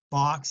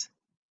box.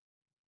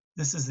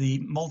 This is the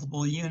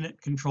multiple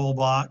unit control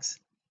box.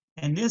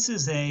 And this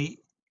is a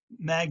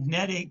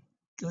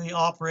magnetically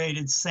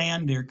operated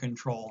sander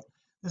control.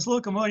 This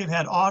locomotive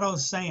had auto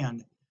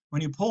sand.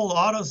 When you pulled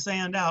auto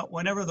sand out,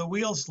 whenever the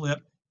wheel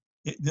slipped,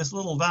 this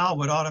little valve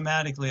would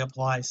automatically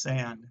apply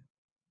sand.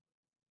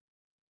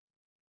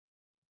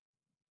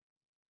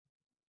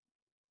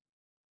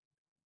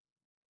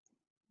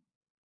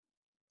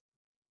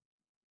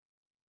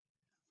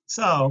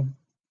 So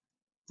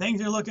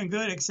things are looking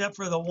good except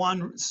for the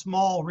one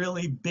small,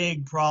 really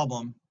big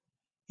problem.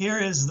 Here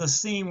is the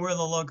seam where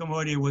the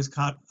locomotive was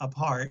cut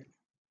apart.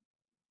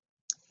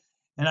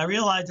 And I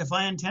realized if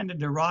I intended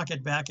to rock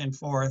it back and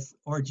forth,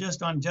 or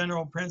just on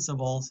general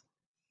principles,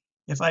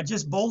 if I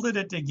just bolted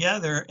it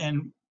together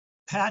and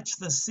patched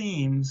the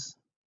seams,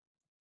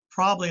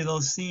 probably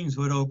those seams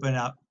would open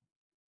up.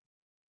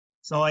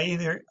 So I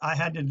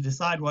had to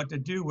decide what to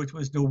do, which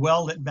was to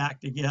weld it back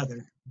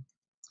together.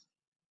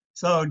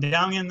 So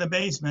down in the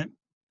basement,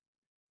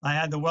 I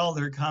had the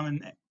welder come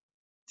and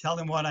tell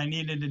him what I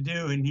needed to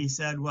do. And he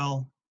said,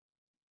 well,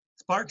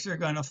 sparks are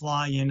going to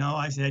fly,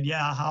 I said,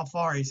 yeah, how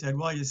far? He said,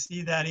 well, you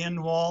see that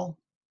end wall?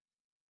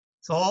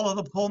 So all of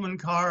the Pullman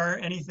car,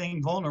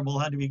 anything vulnerable,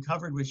 had to be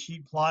covered with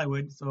sheet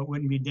plywood so it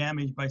wouldn't be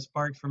damaged by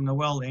sparks from the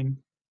welding.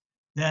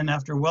 Then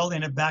after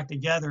welding it back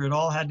together, it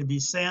all had to be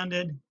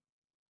sanded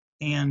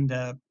and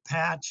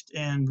patched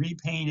and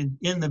repainted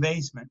in the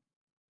basement.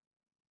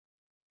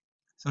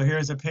 So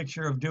here's a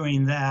picture of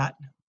doing that.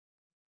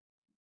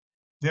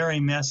 Very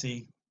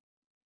messy.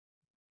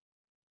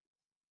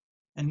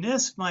 And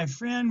this, my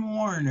friend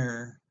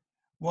Warner,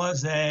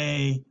 was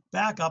a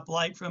backup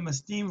light from a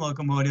steam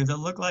locomotive that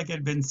looked like it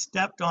had been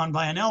stepped on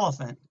by an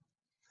elephant.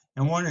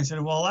 And Warner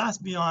said, well, that's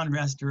beyond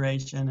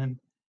restoration.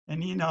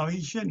 And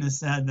he shouldn't have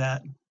said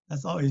that.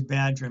 That's always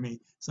bad for me.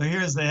 So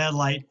here's the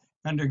headlight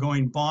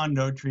undergoing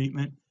Bondo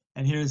treatment,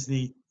 and here's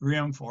the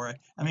rim for it.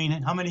 I mean,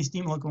 how many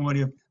steam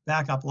locomotive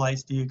backup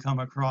lights do you come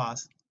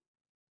across?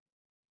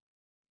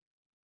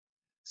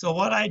 So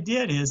what I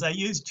did is I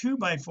used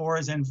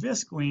 2x4s and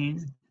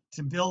visqueen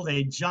to build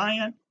a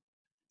giant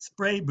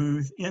spray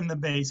booth in the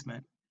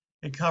basement.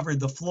 It covered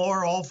the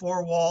floor, all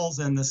 4 walls,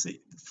 and the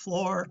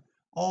floor,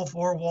 all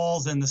 4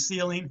 walls, and the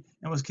ceiling,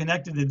 and was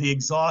connected to the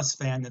exhaust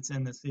fan that's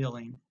in the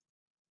ceiling.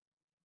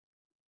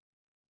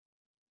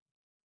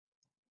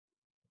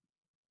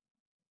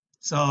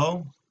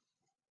 So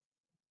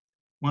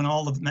when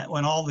all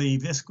the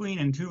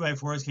visqueen and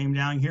 2x4s came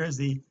down, here's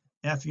the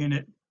F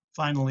unit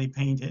finally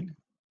painted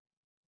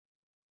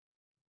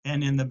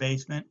and in the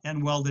basement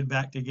and welded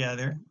back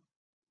together.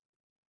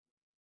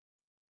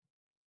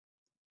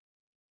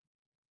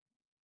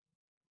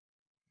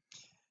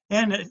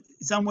 And in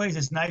some ways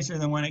it's nicer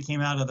than when it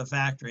came out of the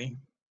factory.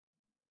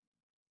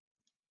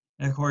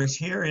 And of course,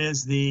 here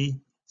is the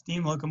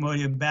steam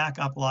locomotive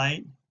backup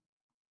light,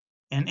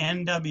 an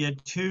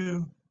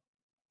NW2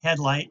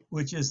 headlight,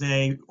 which is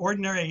a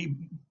ordinary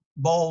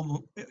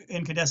bulb,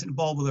 incandescent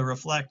bulb with a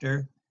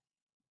reflector.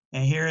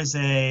 And here is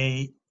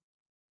a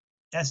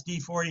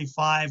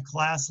SD45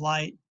 class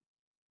light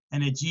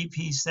and a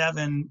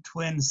GP7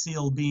 twin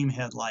seal beam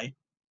headlight.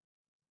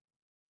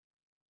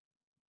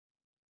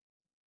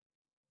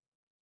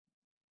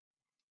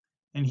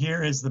 And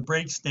here is the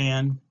brake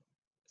stand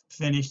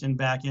finished and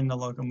back in the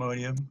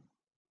locomotive.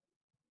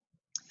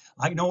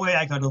 No way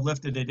I could have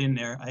lifted it in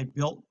there. I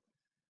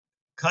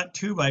cut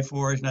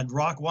 2x4s, and I'd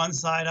rock one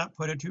side up,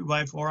 put a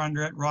 2x4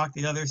 under it, rock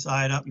the other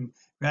side up, and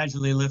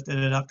gradually lifted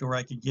it up to where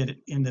I could get it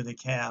into the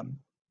cab.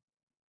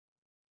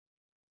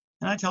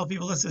 And I tell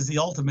people this is the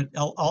ultimate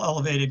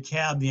elevated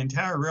cab. The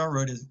entire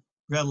railroad is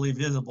readily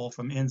visible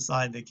from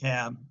inside the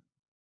cab.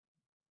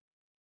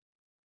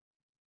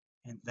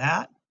 And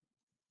that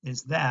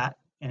is that.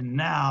 And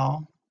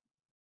now,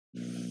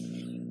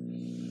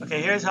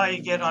 okay, here's how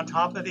you get on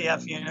top of the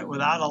F unit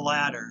without a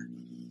ladder.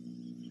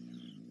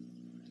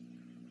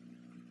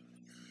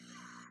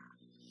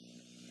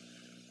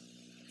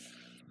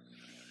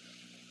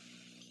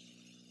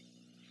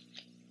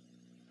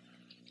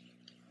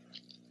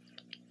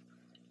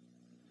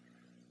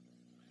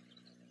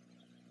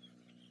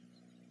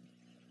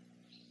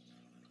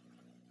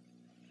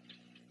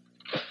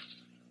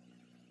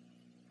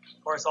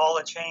 Of course, all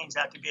the chains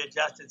have to be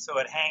adjusted so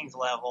it hangs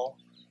level.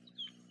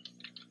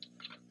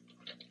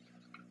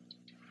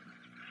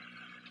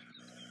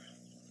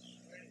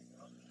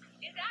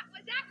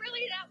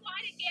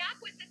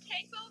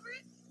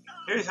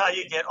 Here's how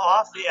you get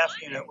off the F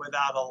unit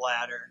without a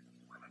ladder.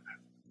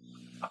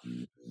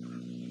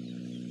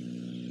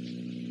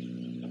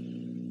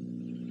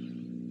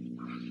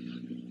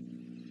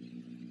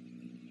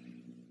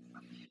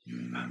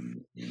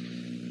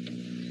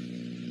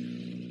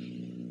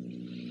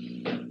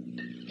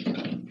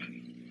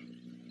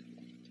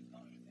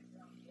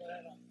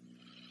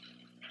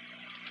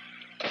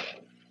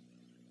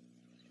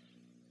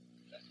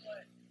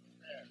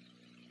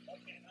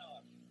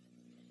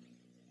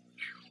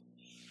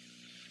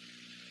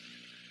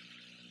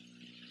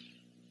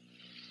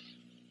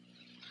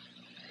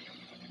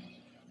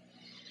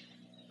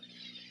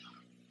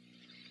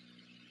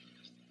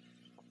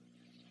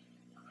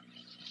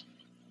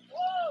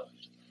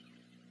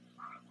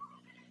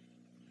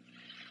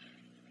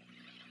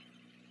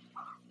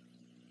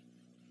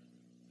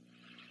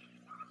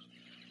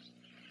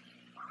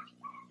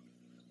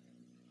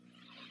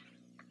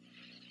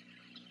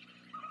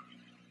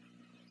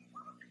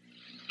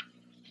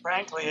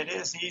 Frankly, it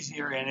is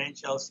easier in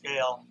HO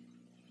scale.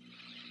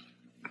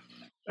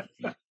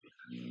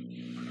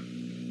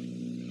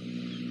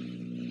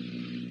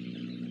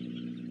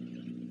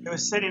 It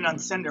was sitting on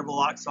cinder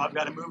blocks, so I've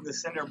got to move the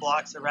cinder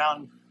blocks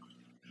around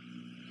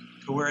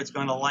to where it's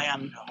going to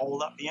land to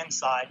hold up the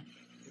inside,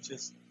 which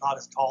is not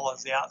as tall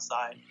as the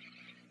outside.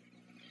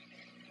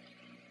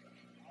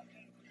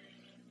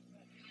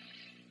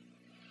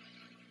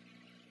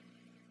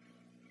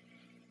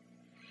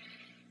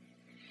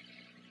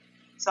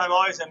 So I'm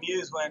always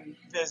amused when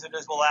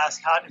visitors will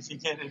ask, how did you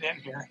get it in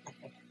here?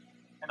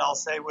 And I'll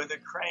say, with a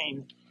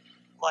crane.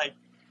 Like,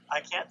 I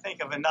can't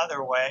think of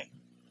another way.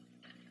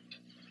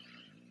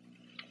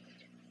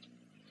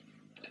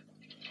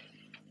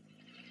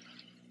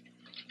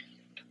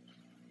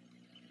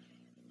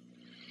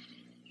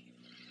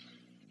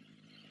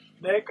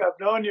 Nick, I've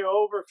known you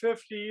over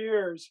 50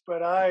 years,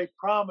 but I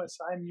promise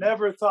I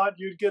never thought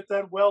you'd get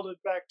that welded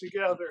back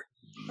together.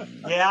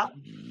 Yeah.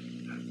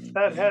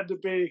 That had to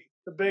be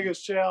the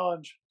biggest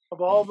challenge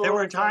of all the There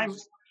were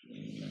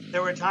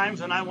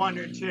times when I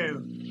wondered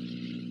too.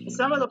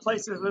 Some of the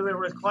places where there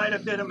was quite a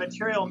bit of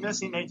material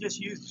missing, they just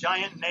used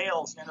giant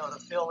nails, to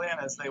fill in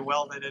as they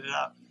welded it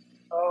up.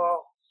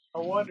 Oh, I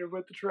wondered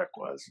what the trick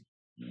was.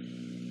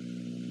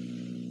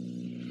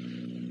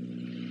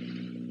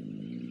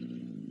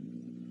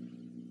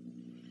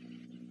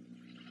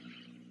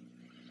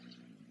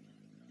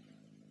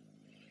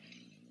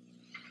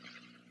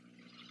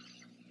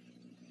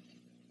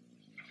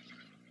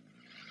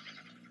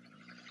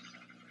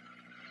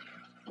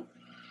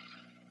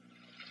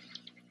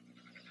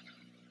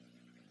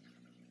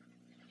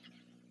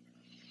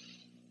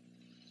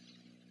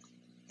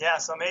 Yeah,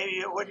 so maybe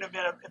it wouldn't have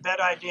been a bad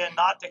idea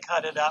not to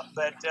cut it up,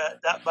 but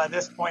that by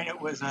this point it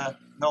was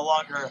no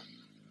longer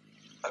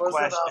a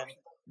question.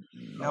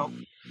 Nope.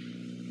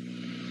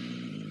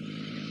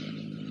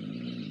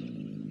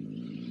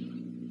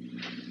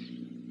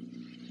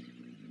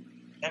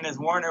 And as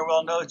Warner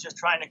will know, just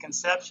trying to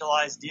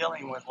conceptualize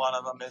dealing with one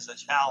of them is a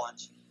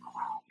challenge.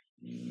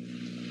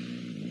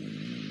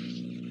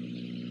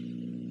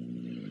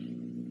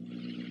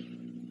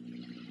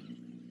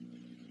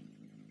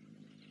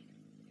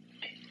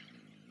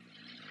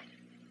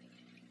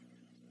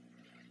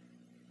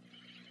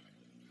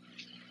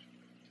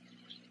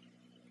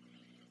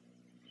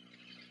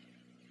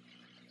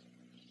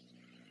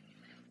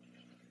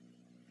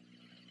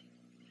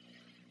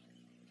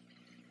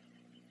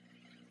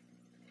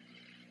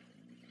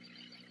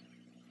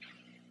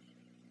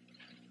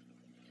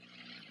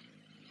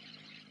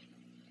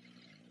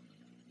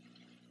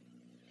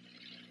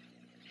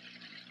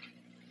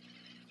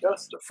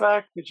 Just the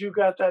fact that you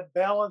got that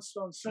balanced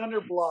on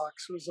cinder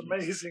blocks was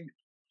amazing.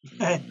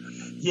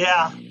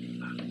 Yeah.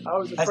 I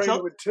was afraid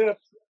it would tip.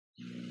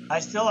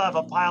 I still have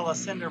a pile of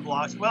cinder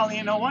blocks. Well,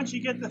 once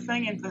you get the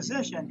thing in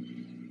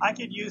position, I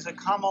could use a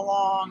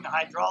come-along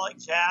hydraulic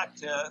jack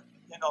to,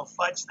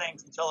 fudge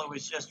things until it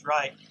was just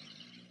right.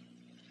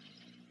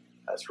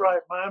 That's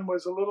right. Mine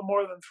was a little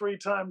more than 3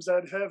 times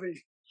that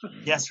heavy.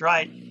 Yes,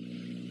 right.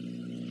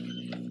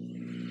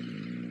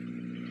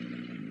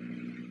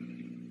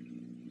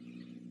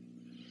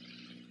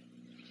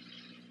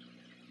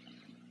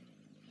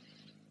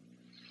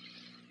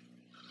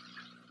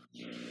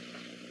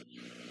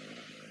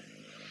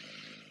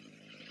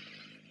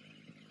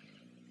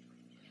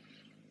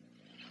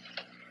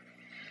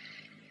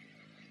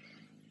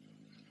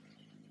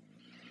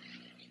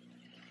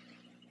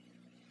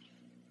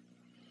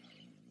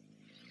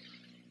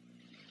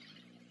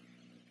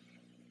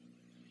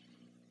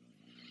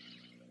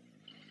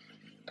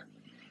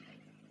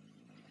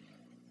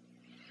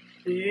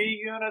 The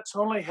E units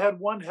only had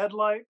one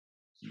headlight?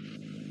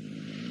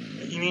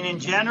 You mean in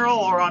general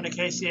or on the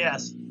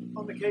KCS?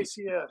 On the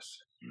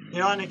KCS.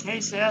 On the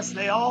KCS,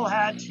 they all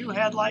had 2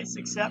 headlights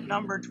except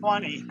number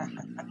 20.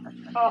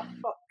 Oh,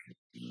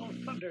 no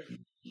wonder.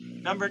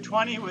 Number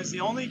 20 was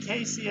the only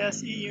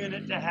KCS E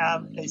unit to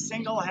have a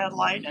single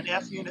headlight and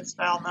F unit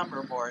style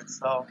number board.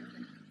 So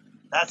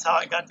that's how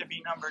it got to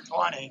be number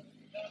 20,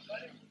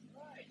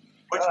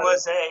 which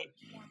was a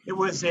It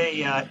was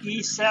a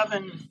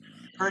E7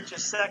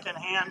 purchased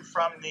secondhand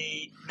from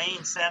the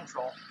Main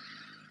Central.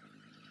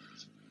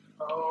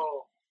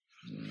 Oh,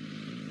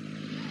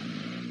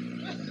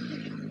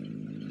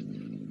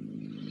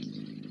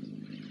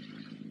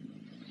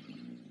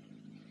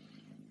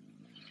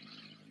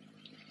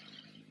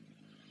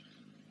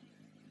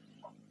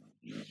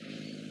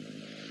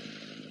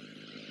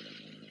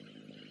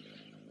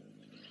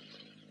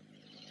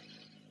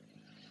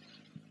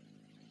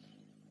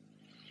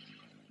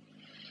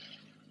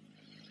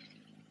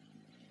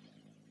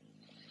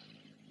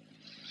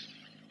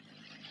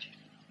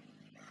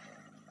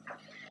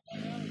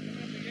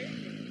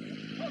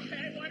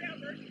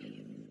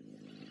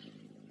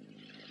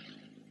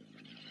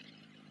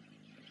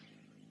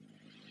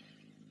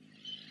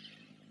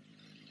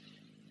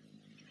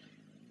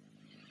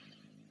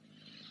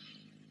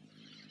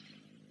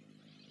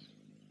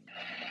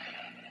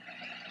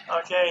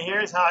 Okay,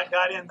 here's how it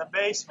got in the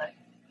basement.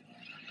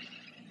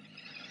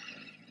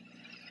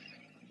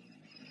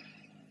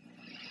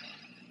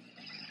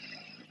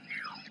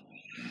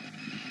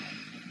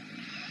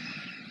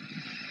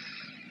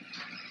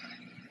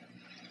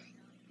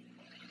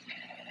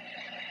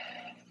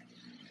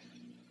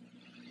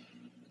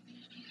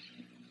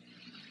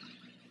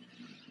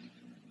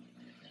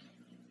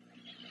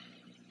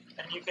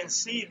 And you can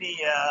see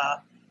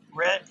the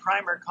red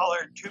primer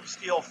colored tube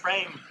steel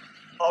frame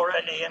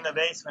already in the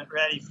basement,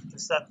 ready to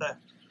set the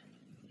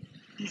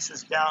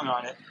pieces down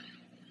on it.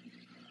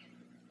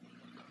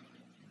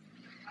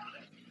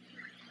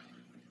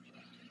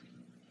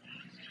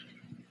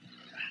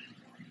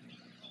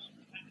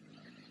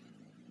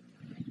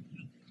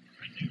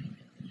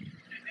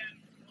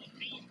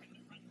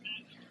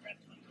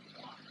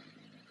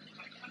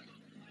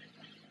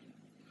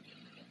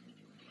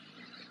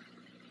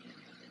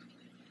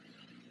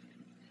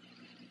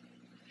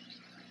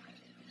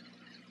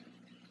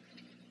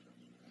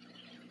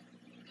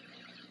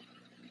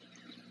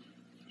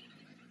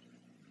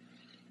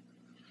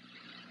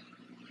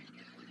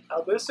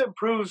 now this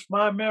improves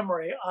my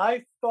memory.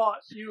 I thought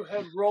you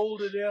had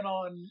rolled it in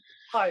on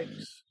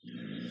pipes.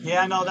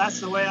 Yeah, no, that's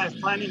the way I was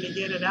planning to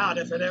get it out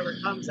if it ever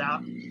comes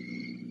out.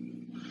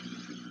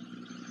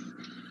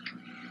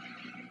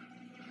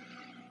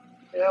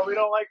 Yeah, we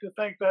don't like to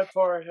think that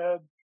far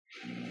ahead.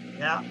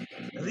 Yeah,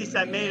 at least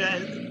I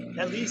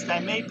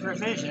made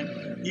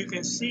provision. You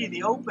can see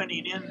the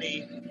opening in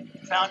the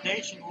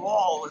foundation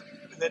wall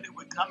that it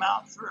would come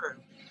out through.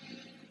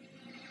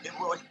 It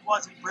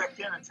wasn't bricked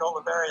in until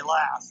the very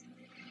last.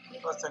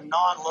 So it's a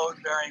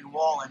non-load bearing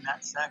wall in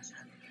that section.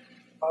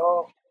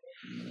 Oh,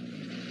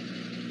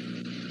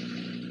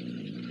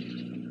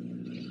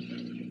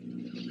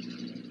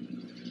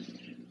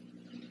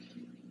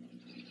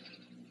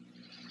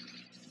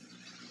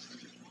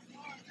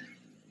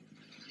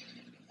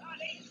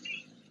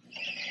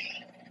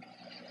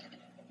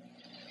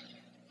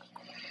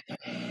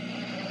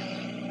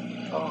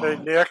 Hey,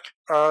 Nick,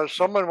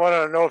 someone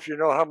wanted to know if you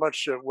know how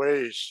much it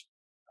weighs.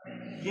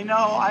 You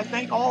know, I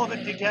think all of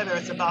it together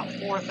it's about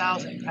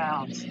 4,000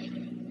 pounds.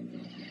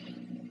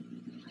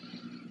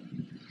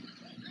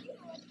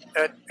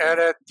 And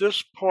at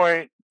this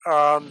point,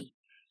 how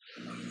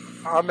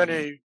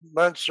many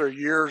months or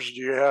years do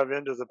you have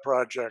into the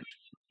project?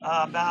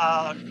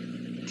 About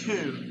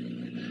 2.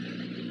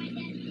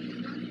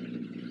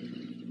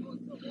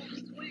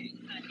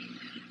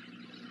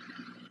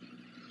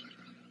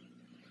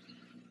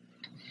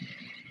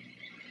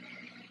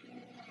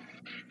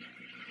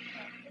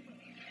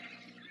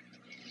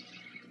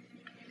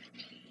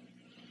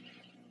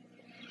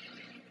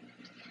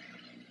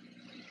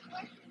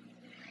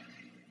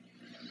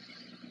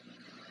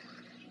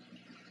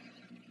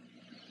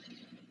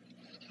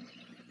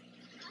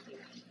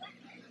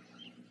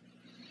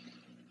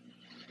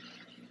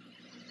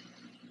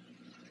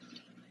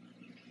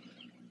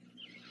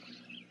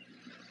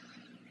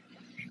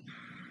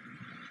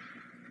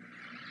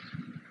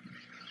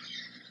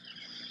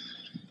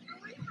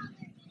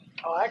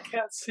 oh, I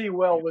can't see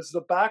well. Was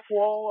the back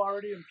wall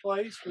already in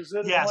place? Was it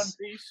in one Yes.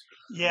 piece?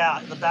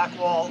 Yeah, the back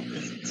wall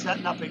is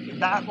setting up. The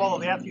back wall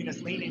of the F unit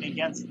is leaning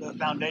against the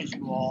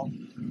foundation wall.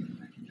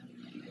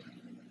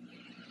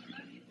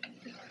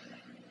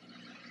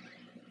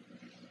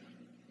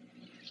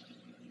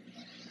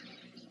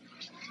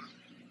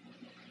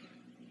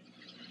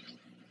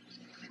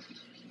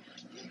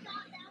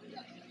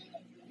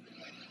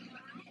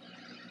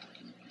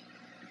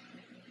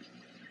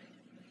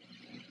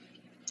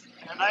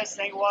 And the nice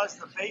thing was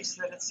the base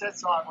that it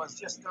sits on was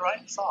just the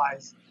right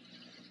size.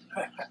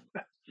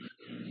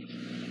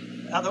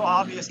 Although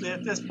obviously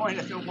at this point,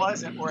 if it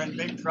wasn't, we're in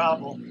big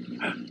trouble.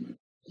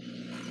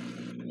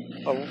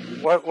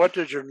 What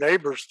did your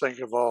neighbors think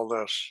of all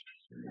this?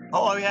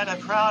 Oh, we had a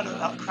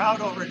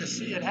crowd over to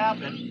see it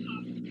happen.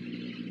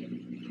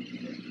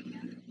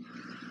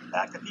 In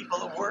fact, the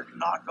people at work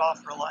knocked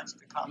off for lunch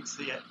to come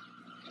see it.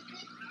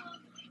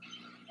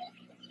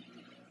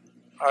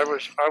 I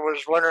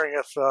was wondering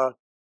if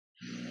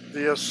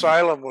the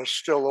asylum was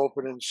still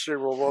open in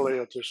Sierra Woolley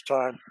at this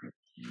time.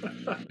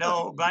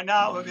 No, by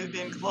now it would have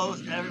been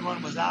closed and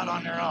everyone was out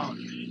on their own.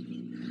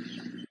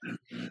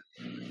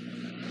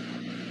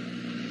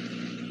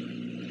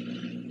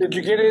 Did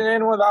you get it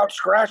in without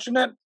scratching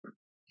it?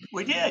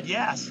 We did,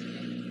 yes.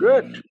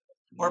 Good.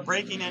 Or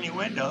breaking any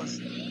windows.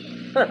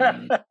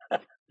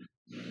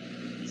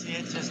 See,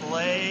 it just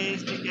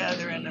lays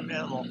together in the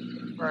middle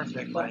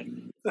perfectly.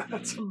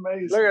 That's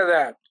amazing. Look at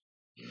that.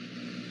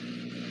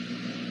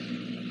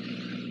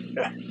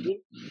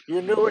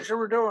 You knew what you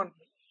were doing.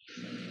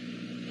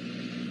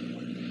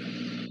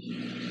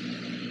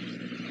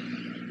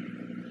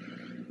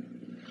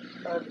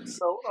 That is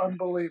so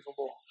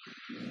unbelievable.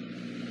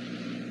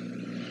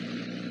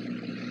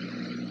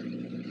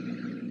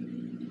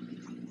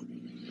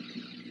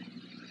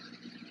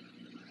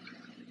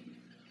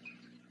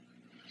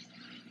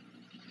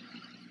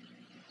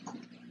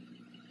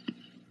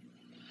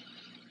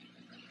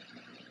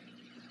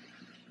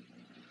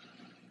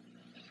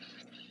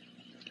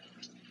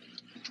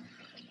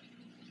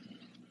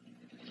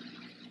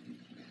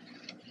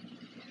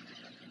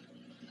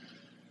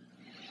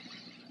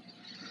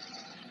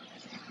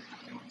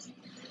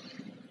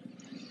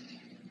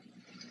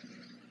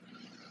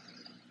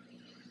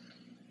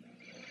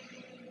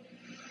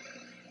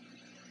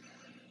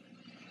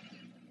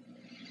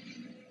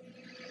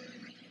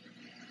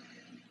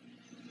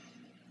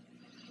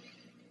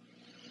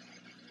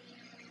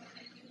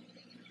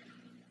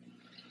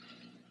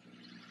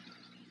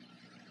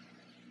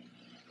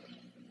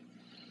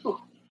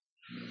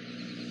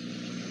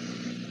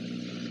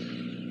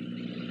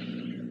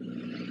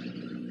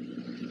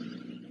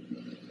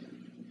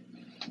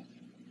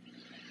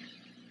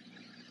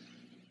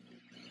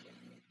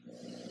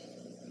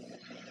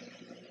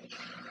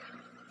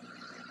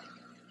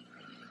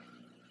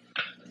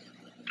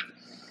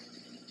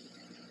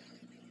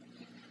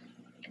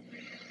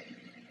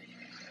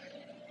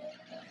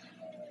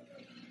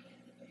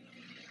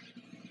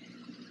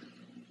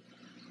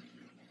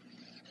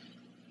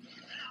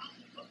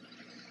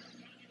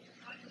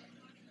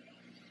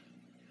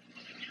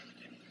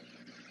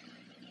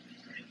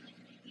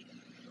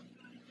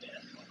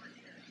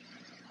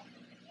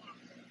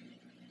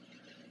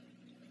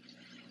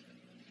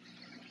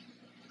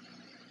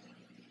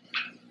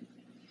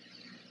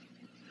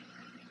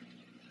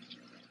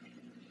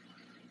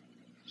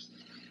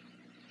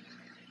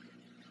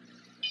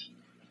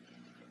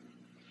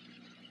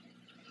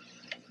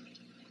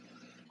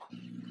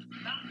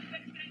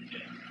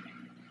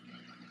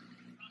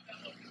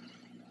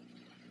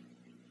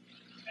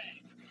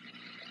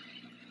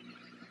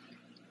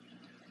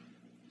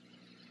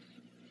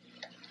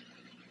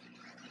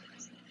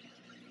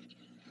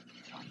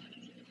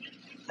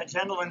 A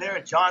gentleman there,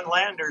 John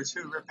Landers,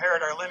 who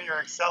repaired our linear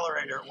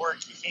accelerator at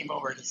work, he came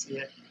over to see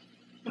it.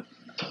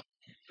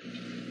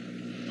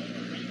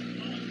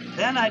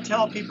 Then I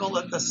tell people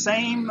that the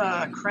same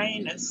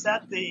crane that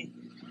set the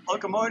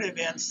locomotive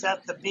in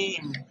set the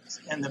beam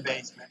in the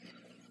basement.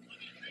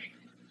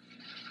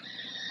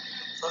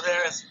 So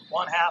there's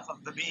one half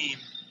of the beam.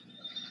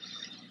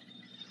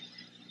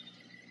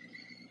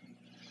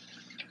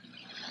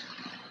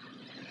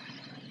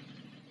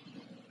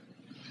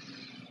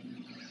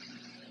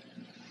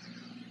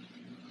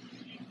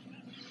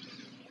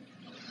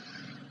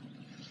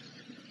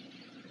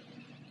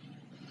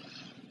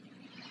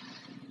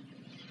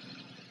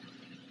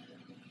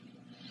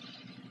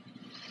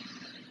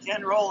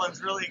 Ken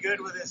Rowland's really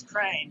good with his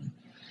crane.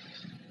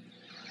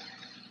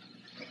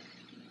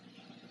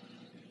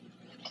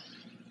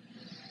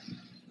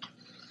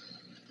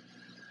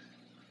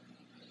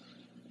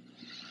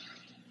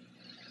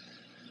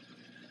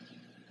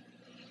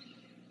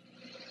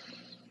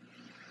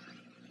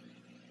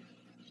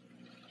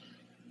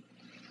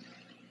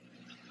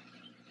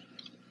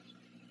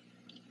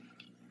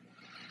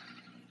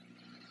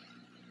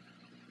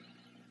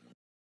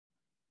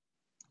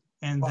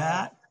 And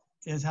that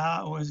is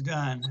how it was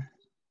done.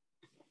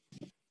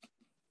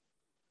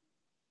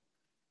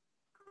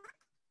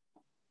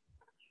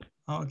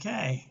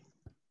 Okay.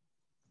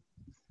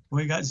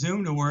 We got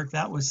Zoom to work.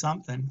 That was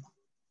something.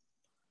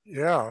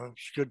 Yeah,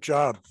 it's a good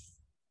job.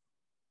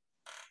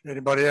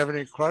 Anybody have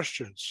any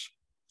questions?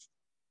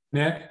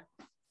 Nick,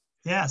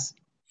 Yes.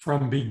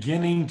 from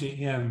beginning to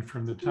end,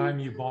 from the time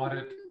you bought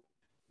it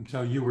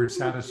until you were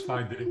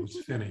satisfied that it was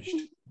finished,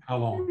 how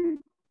long?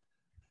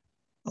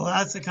 Well,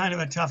 that's a kind of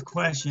a tough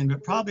question,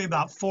 but probably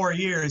about 4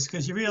 years,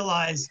 because you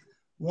realize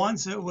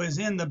once it was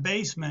in the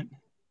basement,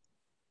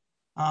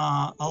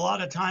 a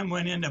lot of time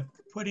went into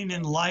putting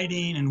in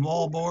lighting and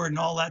wallboard and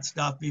all that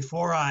stuff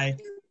before I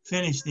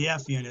finished the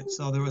F unit.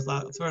 So there was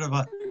sort of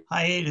a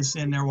hiatus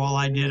in there while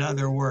I did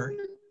other work.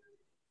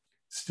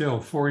 Still,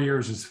 4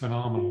 years is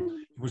phenomenal.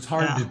 It was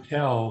hard to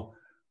tell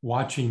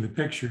watching the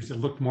pictures. It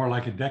looked more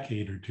like a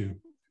decade or two.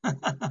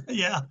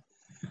 Yeah.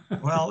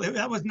 Well,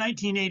 that was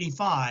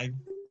 1985.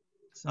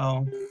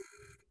 So.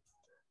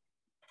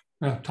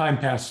 Time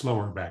passed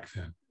slower back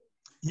then.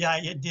 Yeah,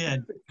 it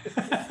did.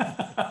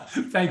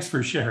 Thanks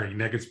for sharing,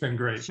 Nick. It's been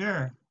great.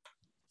 Sure.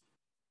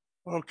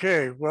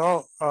 Okay,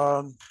 well,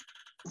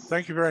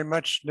 thank you very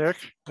much, Nick.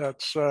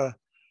 That's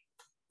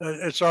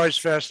It's always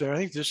fascinating. I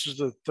think this is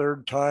the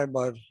third time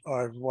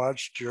I've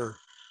watched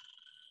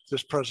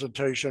this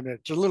presentation.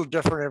 It's a little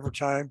different every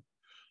time.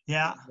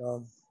 Yeah.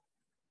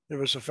 It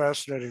was a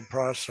fascinating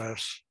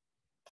process.